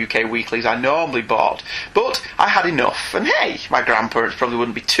expensive than the UK weeklies I normally bought, but I had enough, and hey, my grandparents probably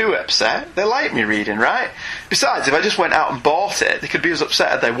wouldn't be too upset. They like me reading, right? Besides, if I just went out and bought it, they could be as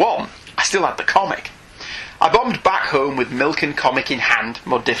upset as they want. I still had the comic. I bombed back home with milk and comic in hand,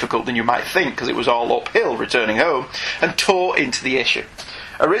 more difficult than you might think because it was all uphill returning home, and tore into the issue.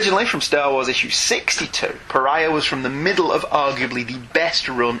 Originally from Star Wars issue 62, Pariah was from the middle of arguably the best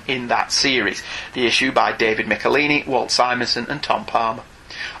run in that series, the issue by David Michelini, Walt Simonson and Tom Palmer.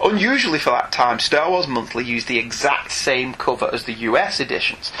 Unusually for that time, Star Wars Monthly used the exact same cover as the US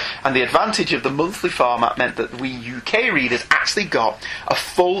editions, and the advantage of the monthly format meant that we UK readers actually got a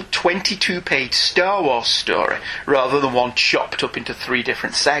full 22-page Star Wars story, rather than one chopped up into 3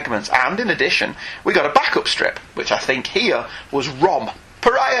 different segments, and in addition, we got a backup strip, which I think here was ROM.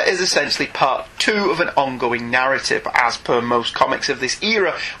 Pariah is essentially part 2 of an ongoing narrative, but as per most comics of this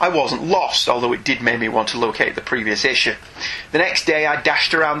era, I wasn't lost, although it did make me want to locate the previous issue. The next day I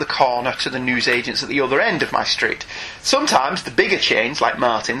dashed around the corner to the newsagents at the other end of my street. Sometimes the bigger chains, like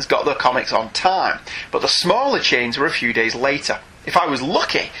Martin's, got their comics on time, but the smaller chains were a few days later. If I was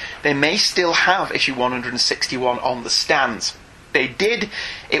lucky, they may still have issue 161 on the stands. They did.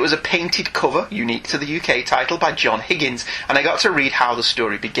 It was a painted cover, unique to the UK title, by John Higgins, and I got to read how the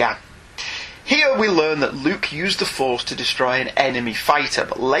story began. Here we learn that Luke used the Force to destroy an enemy fighter,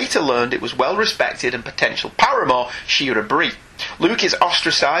 but later learned it was well-respected and potential paramour, Shira Bree. Luke is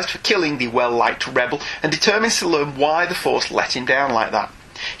ostracised for killing the well-liked rebel, and determines to learn why the Force let him down like that.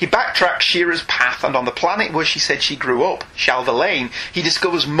 He backtracks Shira's path, and on the planet where she said she grew up, Shalva Lane, he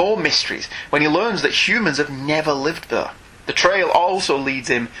discovers more mysteries when he learns that humans have never lived there. The trail also leads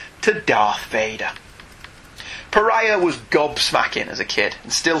him to Darth Vader. Pariah was gobsmacking as a kid,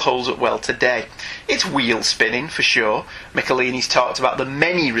 and still holds up well today. It's wheel spinning, for sure. Michelini's talked about the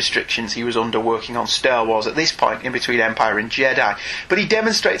many restrictions he was under working on Star Wars at this point, in between Empire and Jedi, but he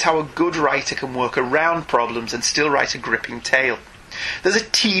demonstrates how a good writer can work around problems and still write a gripping tale. There's a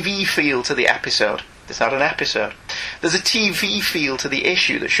TV feel to the episode. It's not an episode. There's a TV feel to the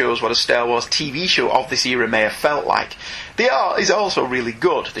issue that shows what a Star Wars TV show of this era may have felt like. The art is also really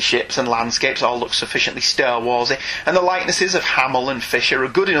good. The ships and landscapes all look sufficiently Star Warsy, and the likenesses of Hamill and Fisher are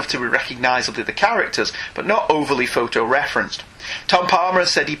good enough to be recognisably the characters, but not overly photo-referenced. Tom Palmer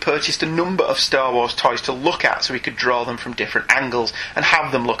has said he purchased a number of Star Wars toys to look at so he could draw them from different angles and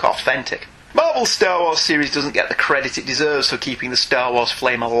have them look authentic. Marvel's Star Wars series doesn't get the credit it deserves for keeping the Star Wars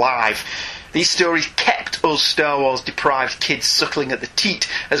flame alive. These stories kept us Star Wars deprived kids suckling at the teat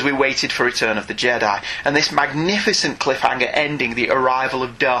as we waited for Return of the Jedi, and this magnificent cliffhanger ending the arrival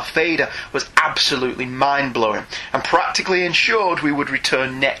of Darth Vader was absolutely mind-blowing, and practically ensured we would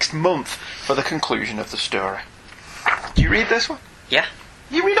return next month for the conclusion of the story. Do you read this one? Yeah.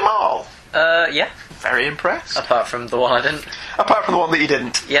 You read them all? Yeah. Very impressed. Apart from the one I didn't. Apart from the one that you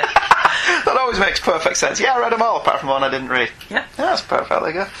didn't? Yeah. That always makes perfect sense. Yeah, I read them all apart from the one I didn't read. Yeah. That's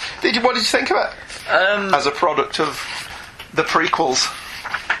perfectly good. What did you think of it? As a product of the prequels?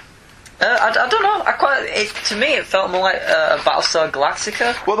 I don't know. To me, it felt more like a Battlestar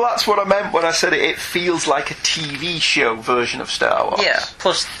Galactica. Well, that's what I meant when I said it feels like a TV show version of Star Wars. Yeah,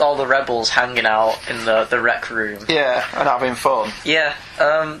 plus all the rebels hanging out in the rec room. Yeah, and having fun. Yeah,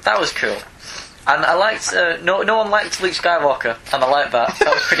 that was cool. And I liked, no one liked Luke Skywalker, and I liked that.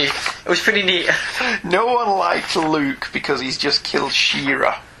 It was pretty neat. No one liked Luke because he's just killed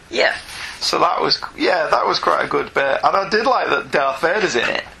Shira. Yeah. So that was quite a good bit. And I did like that Darth Vader's in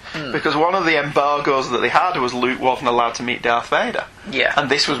it. Because one of the embargoes that they had was Luke wasn't allowed to meet Darth Vader. Yeah. And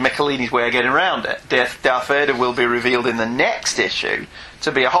this was Michelini's way of getting around it. Darth Vader will be revealed in the next issue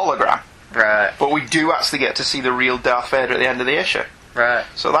to be a hologram. Right. But we do actually get to see the real Darth Vader at the end of the issue. Right.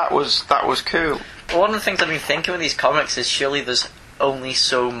 So that was cool. One of the things I've been thinking with these comics is surely there's only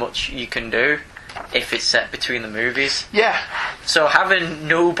so much you can do if it's set between the movies. Yeah. So having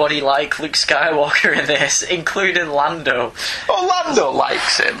nobody like Luke Skywalker in this, including Lando. Oh, Lando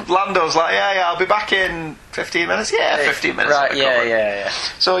likes him. Lando's like, yeah, I'll be back in 15 minutes. Yeah, 15 minutes. Right, yeah.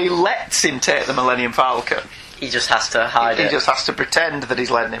 So he lets him take the Millennium Falcon. He just has to hide it. He just has to pretend that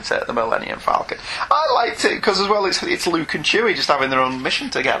he's letting him take the Millennium Falcon. I liked it because as well it's Luke and Chewie just having their own mission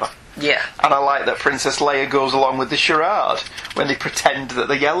together. Yeah. And I like that Princess Leia goes along with the charade when they pretend that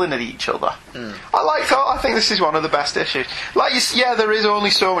they're yelling at each other. I think this is one of the best issues. There is only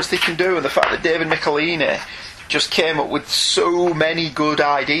so much they can do, and the fact that David Michelinie just came up with so many good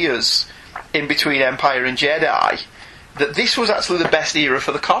ideas in between Empire and Jedi, that this was actually the best era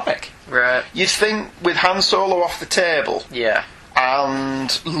for the comic. Right. You'd think with Han Solo off the table,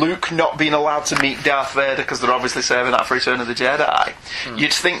 and Luke not being allowed to meet Darth Vader because they're obviously saving that for Return of the Jedi,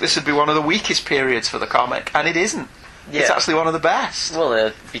 you'd think this would be one of the weakest periods for the comic, and it isn't. It's actually one of the best. Well,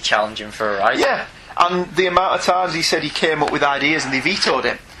 it'd be challenging for a writer. Yeah, and the amount of times he said he came up with ideas and they vetoed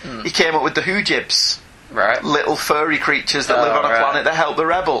him. He came up with the Hoojibs. Right. Little furry creatures that live on a planet that help the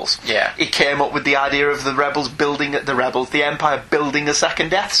rebels. Yeah. He came up with the idea of the Empire building a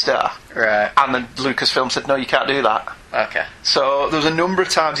second Death Star. Right. And then Lucasfilm said, no, you can't do that. Okay. So there was a number of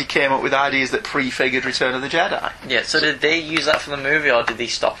times he came up with ideas that prefigured Return of the Jedi. Yeah, so did they use that for the movie, or did they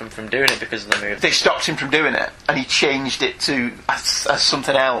stop him from doing it because of the movie? They stopped him from doing it, and he changed it to as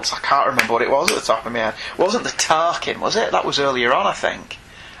something else. I can't remember what it was at the top of my head. It wasn't the Tarkin, was it? That was earlier on, I think.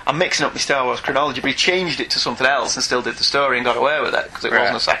 I'm mixing up my Star Wars chronology, but he changed it to something else and still did the story and got away with it because it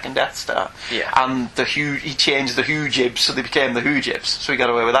wasn't a second Death Star. Yeah. And he changed the Hoojibs so they became the Hoojibs, so he got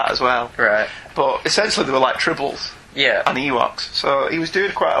away with that as well. Right. But essentially they were like Tribbles. Yeah. And Ewoks. So he was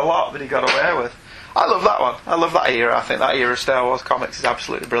doing quite a lot that he got away with. I love that one. I love that era. I think that era of Star Wars comics is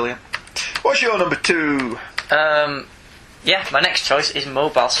absolutely brilliant. What's your number 2? My next choice is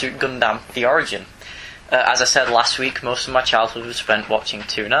Mobile Suit Gundam: The Origin. As I said last week, most of my childhood was spent watching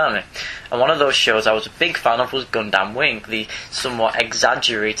Toonami, and one of those shows I was a big fan of was Gundam Wing, the somewhat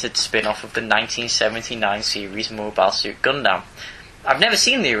exaggerated spin-off of the 1979 series Mobile Suit Gundam. I've never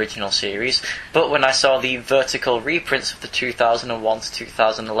seen the original series, but when I saw the vertical reprints of the 2001 to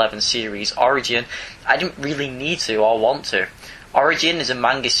 2011 series Origin, I didn't really need to or want to. Origin is a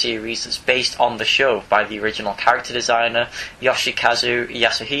manga series that's based on the show by the original character designer Yoshikazu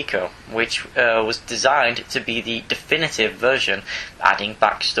Yasuhiko, which was designed to be the definitive version, adding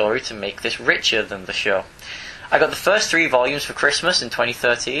backstory to make this richer than the show. I got the first 3 volumes for Christmas in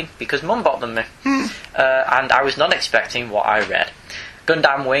 2013 because Mum bought them me, and I was not expecting what I read.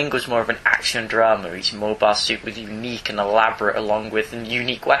 Gundam Wing was more of an action drama. Each mobile suit was unique and elaborate, along with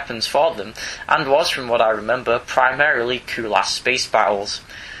unique weapons for them, and was, from what I remember, primarily cool-ass space battles.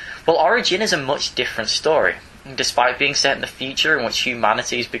 Well, Origin is a much different story. Despite being set in the future in which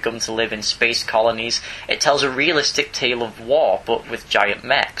humanity has begun to live in space colonies, it tells a realistic tale of war, but with giant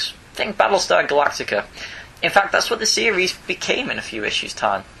mechs. Think Battlestar Galactica. In fact, that's what the series became in a few issues'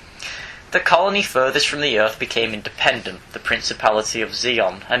 time. The colony furthest from the Earth became independent, the Principality of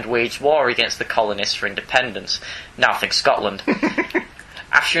Zeon, and waged war against the colonists for independence. Now think Scotland.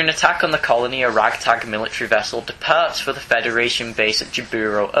 After an attack on the colony, a ragtag military vessel departs for the Federation base at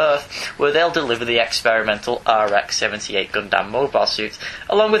Jaburo, Earth, where they'll deliver the experimental RX-78 Gundam mobile suit,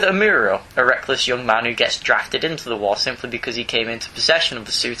 along with Amuro, a reckless young man who gets drafted into the war simply because he came into possession of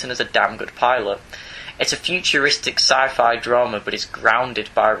the suit and is a damn good pilot. It's a futuristic sci-fi drama, but it's grounded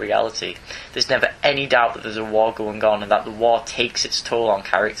by reality. There's never any doubt that there's a war going on and that the war takes its toll on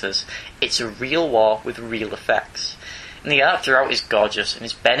characters. It's a real war with real effects. And the art throughout is gorgeous and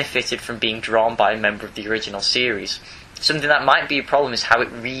is benefited from being drawn by a member of the original series. Something that might be a problem is how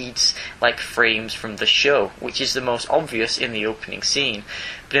it reads like frames from the show, which is the most obvious in the opening scene.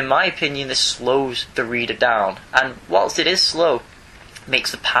 But in my opinion, this slows the reader down, and whilst it is slow,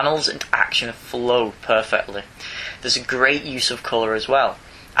 makes the panels and action flow perfectly. There's a great use of colour as well.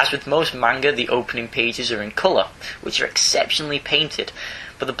 As with most manga, the opening pages are in colour, which are exceptionally painted,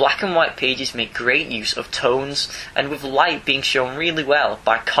 but the black and white pages make great use of tones, and with light being shown really well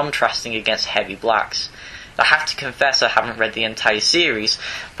by contrasting against heavy blacks. I have to confess I haven't read the entire series,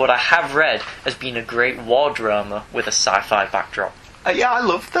 but I have read as being a great war drama with a sci-fi backdrop. Yeah, I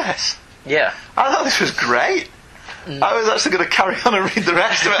loved this. Yeah. I thought this was great. I was actually going to carry on and read the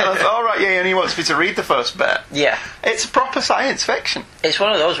rest of it, and I thought, alright, yeah, he only wants me to read the first bit. Yeah. It's proper science fiction. It's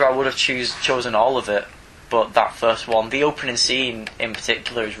one of those where I would have chosen all of it, but that first one, the opening scene in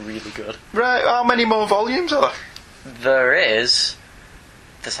particular, is really good. Right, how many more volumes are there? I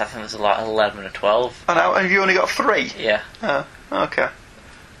think there's like 11 or 12. And have you only got 3? Yeah. Oh, okay.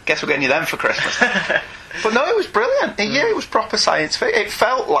 Guess we're getting you them for Christmas. But no, it was brilliant. Yeah, it was proper science fiction. It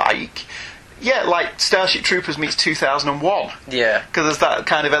felt like Starship Troopers meets 2001. Yeah. Because there's that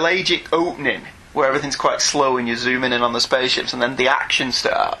kind of elegiac opening where everything's quite slow and you're zooming in on the spaceships, and then the action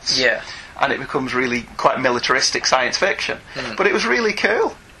starts. Yeah. And it becomes really quite militaristic science fiction. But it was really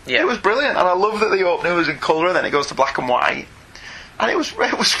cool. Yeah. It was brilliant, and I love that the opening was in colour and then it goes to black and white. And it was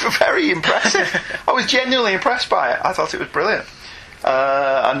very impressive. I was genuinely impressed by it. I thought it was brilliant.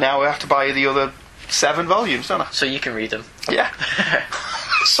 And now we have to buy the other 7 volumes, don't I? So you can read them. Yeah.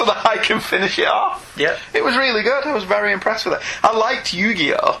 So that I can finish it off. Yeah. It was really good. I was very impressed with it. I liked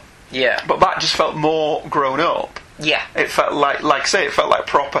Yu-Gi-Oh! Yeah. But that just felt more grown up. Yeah. It felt like it felt like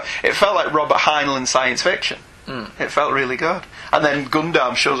proper. It felt like Robert Heinlein science fiction. It felt really good. And then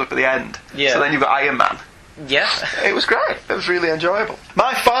Gundam shows up at the end. Yeah. So then you've got Iron Man. Yeah. It was great. It was really enjoyable.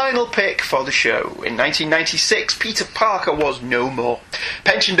 My final pick for the show. In 1996, Peter Parker was no more.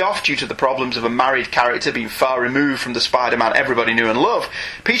 Pensioned off due to the problems of a married character being far removed from the Spider-Man everybody knew and loved,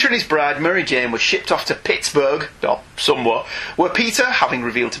 Peter and his bride, Mary Jane, were shipped off to Pittsburgh, or somewhere, where Peter, having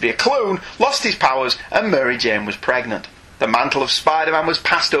revealed to be a clone, lost his powers and Mary Jane was pregnant. The mantle of Spider-Man was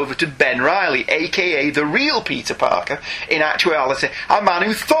passed over to Ben Reilly, aka the real Peter Parker, in actuality a man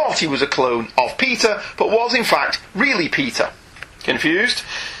who thought he was a clone of Peter, but was in fact really Peter. Confused?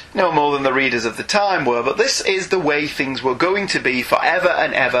 No more than the readers of the time were, but this is the way things were going to be forever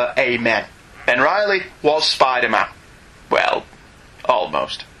and ever, amen. Ben Reilly was Spider-Man. Well,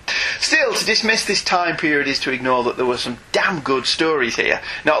 almost. Still, to dismiss this time period is to ignore that there were some damn good stories here,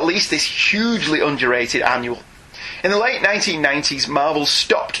 not least this hugely underrated annual. In the late 1990s, Marvel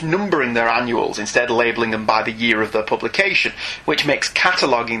stopped numbering their annuals, instead labelling them by the year of their publication, which makes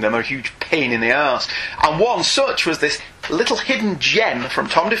cataloguing them a huge pain in the arse. And one such was this little hidden gem from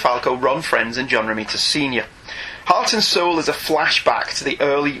Tom DeFalco, Ron Frenz and John Romita Sr. Heart and Soul is a flashback to the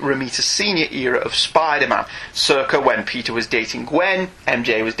early Romita Sr. era of Spider-Man, circa when Peter was dating Gwen,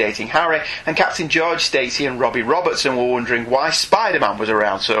 MJ was dating Harry, and Captain George Stacy and Robbie Robertson were wondering why Spider-Man was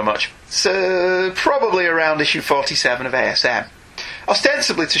around so much. So, probably around issue 47 of ASM.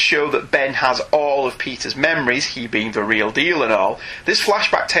 Ostensibly to show that Ben has all of Peter's memories, he being the real deal and all, this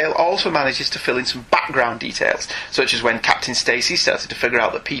flashback tale also manages to fill in some background details, such as when Captain Stacy started to figure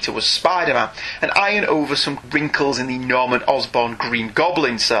out that Peter was Spider-Man, and iron over some wrinkles in the Norman Osborn Green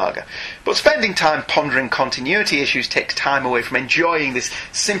Goblin saga. But spending time pondering continuity issues takes time away from enjoying this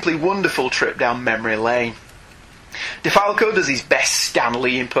simply wonderful trip down memory lane. DeFalco does his best Stan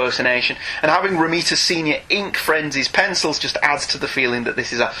Lee impersonation, and having Romita Sr. ink Frenzy's pencils just adds to the feeling that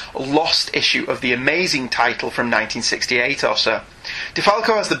this is a lost issue of the amazing title from 1968 or so.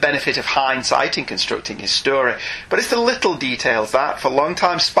 DeFalco has the benefit of hindsight in constructing his story, but it's the little details that, for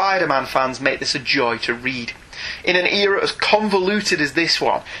long-time Spider-Man fans, make this a joy to read. In an era as convoluted as this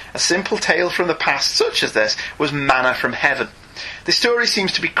one, a simple tale from the past such as this was manna from heaven. The story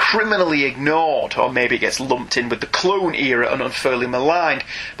seems to be criminally ignored, or maybe it gets lumped in with the clone era and unfairly maligned,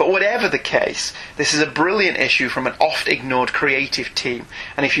 but whatever the case, this is a brilliant issue from an oft-ignored creative team,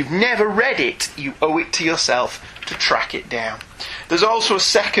 and if you've never read it, you owe it to yourself to track it down. There's also a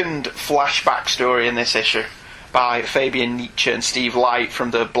second flashback story in this issue by Fabian Nietzsche and Steve Light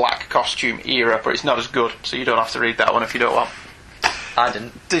from the Black Costume era, but it's not as good, so you don't have to read that one if you don't want. I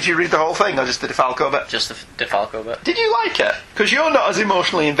didn't. Did you read the whole thing, or just the DeFalco bit? Just the DeFalco bit. Did you like it? Because you're not as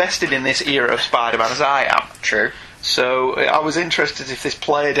emotionally invested in this era of Spider-Man as I am. True. So I was interested if this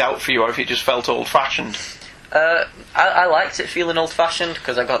played out for you, or if it just felt old-fashioned. I liked it feeling old-fashioned,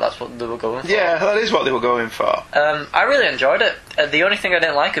 because I got that's what they were going for. Yeah, that is what they were going for. I really enjoyed it. The only thing I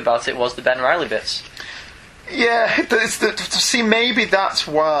didn't like about it was the Ben Reilly bits. Yeah, see, maybe that's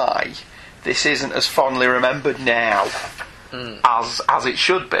why this isn't as fondly remembered now as it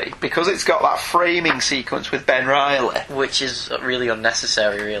should be, because it's got that framing sequence with Ben Reilly, which is really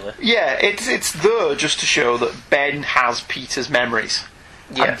unnecessary, really. Yeah, it's there just to show that Ben has Peter's memories,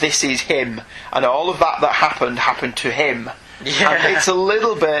 and this is him, and all of that happened to him. Yeah. And it's a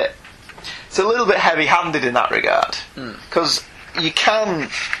little bit heavy-handed in that regard, because you can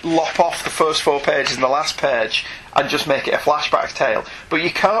lop off the first 4 pages and the last page and just make it a flashback tale, but you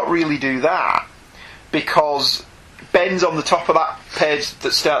can't really do that because Ben's on the top of that page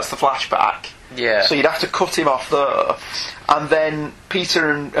that starts the flashback. Yeah. So you'd have to cut him off there, and then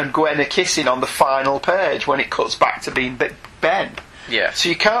Peter and Gwen are kissing on the final page when it cuts back to being Ben. Yeah. So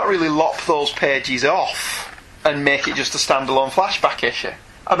you can't really lop those pages off and make it just a standalone flashback issue.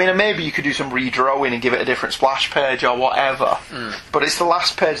 I mean, maybe you could do some redrawing and give it a different splash page or whatever, but it's the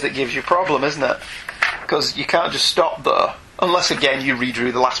last page that gives you a problem, isn't it? Because you can't just stop there, unless again you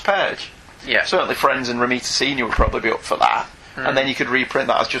redrew the last page. Yeah. Certainly Friends and Romita Sr. would probably be up for that, and then you could reprint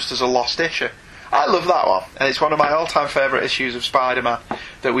that as a lost issue. I love that one, and it's one of my all-time favourite issues of Spider-Man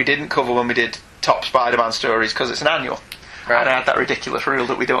that we didn't cover when we did top Spider-Man stories, because it's an annual. Right. And I had that ridiculous rule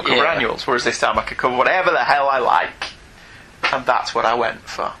that we don't cover annuals, whereas this time I could cover whatever the hell I like, and that's what I went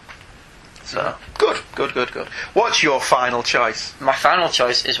for. So, good. What's your final choice? My final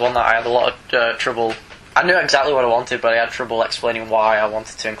choice is one that I had a lot of trouble. I knew exactly what I wanted, but I had trouble explaining why I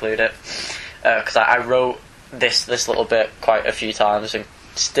wanted to include it. Because I wrote this little bit quite a few times and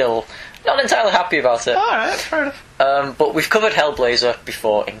still not entirely happy about it. Alright, fair enough. But we've covered Hellblazer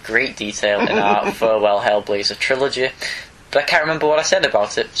before in great detail in our Farewell Hellblazer trilogy, but I can't remember what I said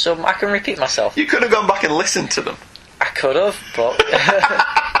about it, so I can repeat myself. You could have gone back and listened to them. I could have, but...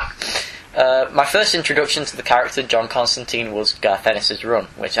 my first introduction to the character John Constantine was Garth Ennis' run,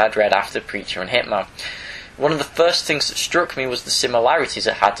 which I'd read after Preacher and Hitman. One of the first things that struck me was the similarities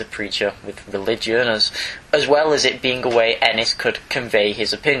it had to Preacher with religion, as well as it being a way Ennis could convey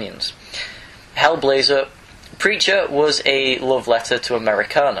his opinions. Hellblazer, Preacher was a love letter to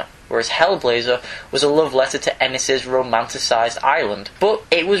Americana, whereas Hellblazer was a love letter to Ennis's romanticised Ireland. But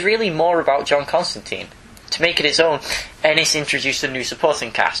it was really more about John Constantine. To make it its own, Ennis introduced a new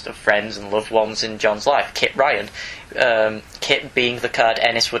supporting cast of friends and loved ones in John's life. Kit Ryan, Kit being the card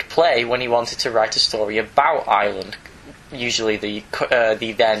Ennis would play when he wanted to write a story about Ireland, usually the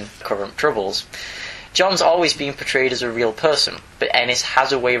then current Troubles. John's always been portrayed as a real person, but Ennis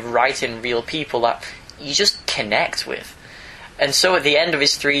has a way of writing real people that you just connect with. And so at the end of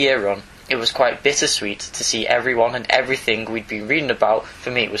his 3-year run, it was quite bittersweet to see everyone and everything we'd been reading about,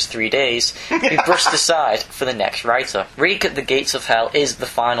 for me it was 3 days, be brushed aside for the next writer. Reek at the Gates of Hell is the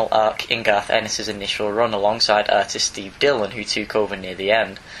final arc in Garth Ennis' initial run alongside artist Steve Dillon, who took over near the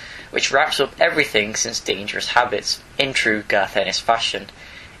end, which wraps up everything since Dangerous Habits, in true Garth Ennis fashion.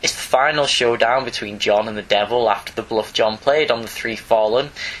 It's the final showdown between John and the devil after the bluff John played on the Three Fallen,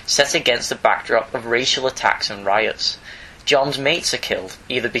 set against the backdrop of racial attacks and riots. John's mates are killed,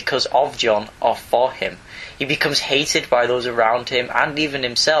 either because of John or for him. He becomes hated by those around him and even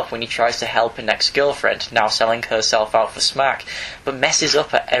himself when he tries to help an ex-girlfriend, now selling herself out for smack, but messes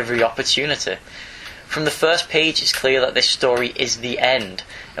up at every opportunity. From the first page it's clear that this story is the end,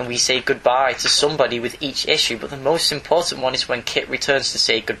 and we say goodbye to somebody with each issue, but the most important one is when Kit returns to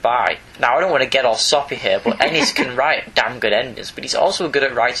say goodbye. Now, I don't want to get all soppy here, but Ennis can write damn good endings, but he's also good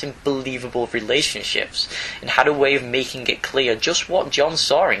at writing believable relationships, and had a way of making it clear just what John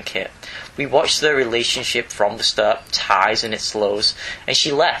saw in Kit. We watched their relationship from the start, its highs and its lows, and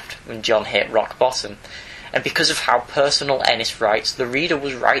she left when John hit rock bottom. And because of how personal Ennis writes, the reader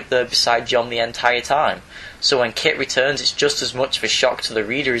was right there beside John the entire time. So when Kit returns, it's just as much of a shock to the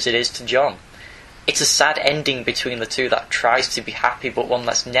reader as it is to John. It's a sad ending between the two that tries to be happy, but one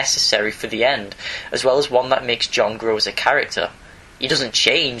that's necessary for the end, as well as one that makes John grow as a character. He doesn't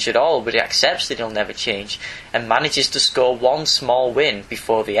change at all, but he accepts that he'll never change, and manages to score one small win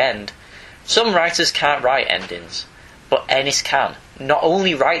before the end. Some writers can't write endings, but Ennis can. Not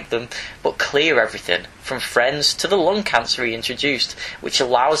only write them, but clear everything, from friends to the lung cancer he introduced, which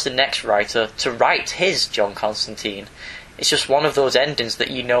allows the next writer to write his John Constantine. It's just one of those endings that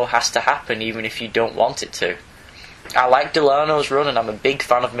you know has to happen even if you don't want it to. I like Delano's run and I'm a big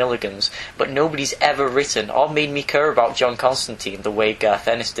fan of Milligan's, but nobody's ever written or made me care about John Constantine the way Garth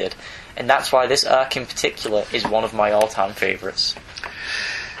Ennis did, and that's why this arc in particular is one of my all-time favourites.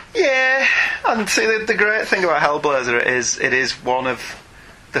 Yeah, and see, the great thing about Hellblazer is it is one of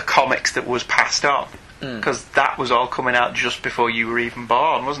the comics that was passed on. Because that was all coming out just before you were even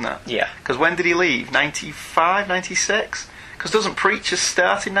born, wasn't it? Yeah. Because when did he leave? 95, 96? Because doesn't Preacher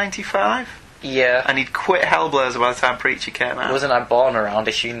start in 95? Yeah. And he'd quit Hellblazer by the time Preacher came out. Wasn't I born around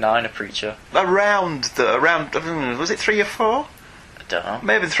issue 9 of Preacher? Around, was it 3 or 4? Don't know.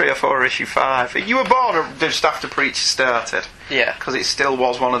 Maybe 3 or 4 issue 5. You were born just after Preacher started. Yeah. Because it still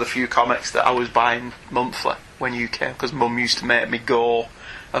was one of the few comics that I was buying monthly when you came. Because Mum used to make me go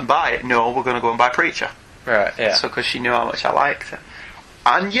and buy it. No, we're going to go and buy Preacher. Right, yeah. So because she knew how much I liked it.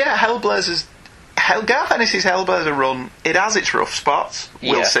 And yeah, Garth Ennis' Hellblazer run, it has its rough spots.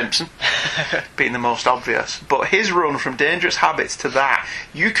 Yeah. Will Simpson being the most obvious. But his run from Dangerous Habits to that,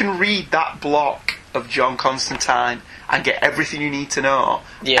 you can read that block of John Constantine and get everything you need to know,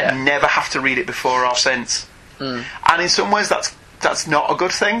 and never have to read it before or since. And in some ways that's not a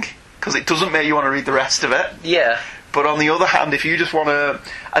good thing, because it doesn't make you want to read the rest of it. Yeah. But on the other hand, if you just want a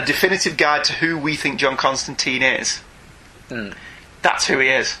definitive guide to who we think John Constantine is, that's who he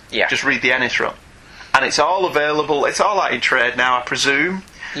is. Yeah. Just read the Ennis run. And it's all available, it's all out in trade now, I presume.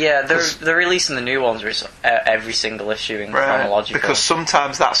 Yeah, they're releasing the new ones where it's every single issue in chronological. Because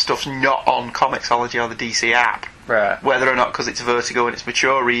sometimes that stuff's not on Comixology or the DC app. Right. Whether or not because it's Vertigo and it's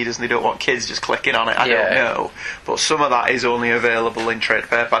mature readers and they don't want kids just clicking on it, I don't know. But some of that is only available in trade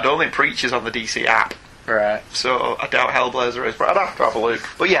paper. I don't think Preacher's on the DC app. Right. So I doubt Hellblazer is, but I'd have to have a look.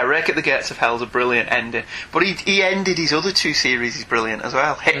 But yeah, Rake at the Gates of Hell's a brilliant ending. But he ended his other 2 series brilliant as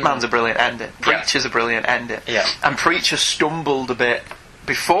well. Hitman's a brilliant ending. Preacher's a brilliant ending. Yeah. And Preacher stumbled a bit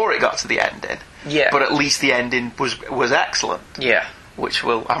before it got to the ending. Yeah. But at least the ending was excellent. Yeah. Which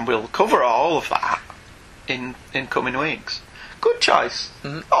we'll cover all of that. in coming weeks. Good choice.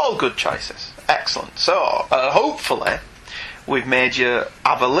 All good choices. Excellent. So, hopefully, we've made you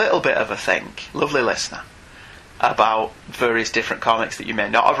have a little bit of a think, lovely listener, about various different comics that you may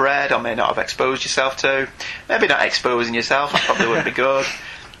not have read or may not have exposed yourself to. Maybe not exposing yourself, that probably wouldn't be good,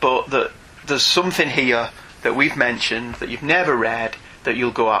 but that there's something here that we've mentioned that you've never read that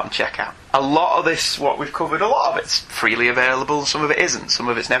you'll go out and check out. A lot of this, what we've covered, a lot of it's freely available, some of it isn't. Some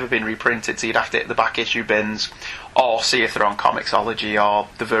of it's never been reprinted, so you'd have to hit the back issue bins or see if they're on Comixology or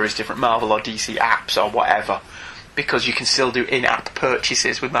the various different Marvel or DC apps or whatever, because you can still do in-app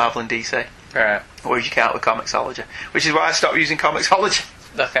purchases with Marvel and DC. Right. Whereas you can't with Comixology. Which is why I stopped using Comixology.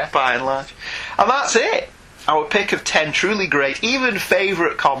 Okay. By and large. And that's it. Our pick of 10 truly great, even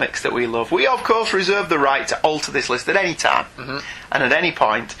favourite comics that we love. We, of course, reserve the right to alter this list at any time and at any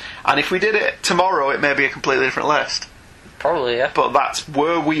point. And if we did it tomorrow, it may be a completely different list. Probably, yeah. But that's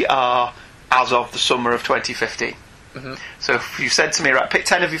where we are as of the summer of 2015. So if you said to me, right, pick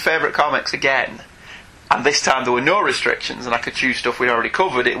 10 of your favourite comics again, and this time there were no restrictions and I could choose stuff we already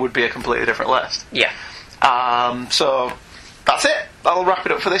covered, it would be a completely different list. Yeah. So that's it. That'll wrap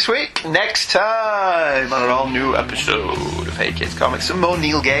it up for this week. Next time on our all-new episode of Hey Kids Comics, some more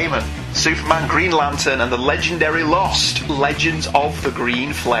Neil Gaiman, Superman, Green Lantern, and the legendary Lost Legends of the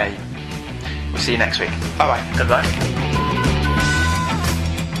Green Flame. We'll see you next week. Bye-bye. Goodbye.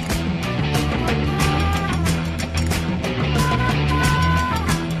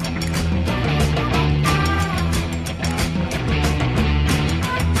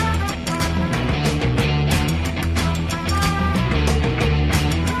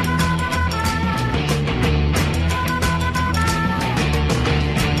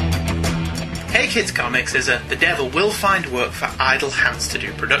 Kids Comics is a The Devil Will Find Work for Idle Hands to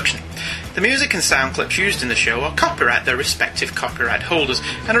Do production. The music and sound clips used in the show are copyright their respective copyright holders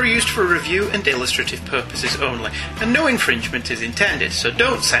and are used for review and illustrative purposes only, and no infringement is intended, so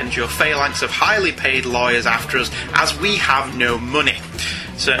don't send your phalanx of highly paid lawyers after us, as we have no money.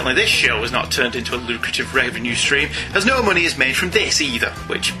 Certainly this show has not turned into a lucrative revenue stream, as no money is made from this either,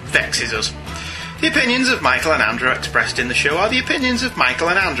 which vexes us. The opinions of Michael and Andrew expressed in the show are the opinions of Michael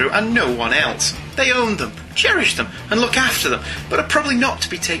and Andrew and no one else. They own them, cherish them, and look after them, but are probably not to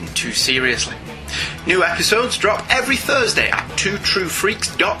be taken too seriously. New episodes drop every Thursday at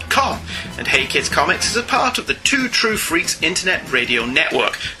twotruefreaks.com, and Hey Kids Comics is a part of the Two True Freaks internet radio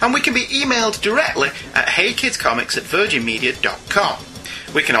network, and we can be emailed directly at heykidscomics@virginmedia.com.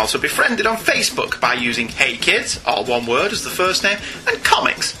 We can also be friended on Facebook by using Hey Kids, all one word, as the first name, and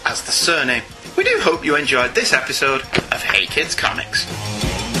Comics as the surname. We do hope you enjoyed this episode of Hey Kids Comics.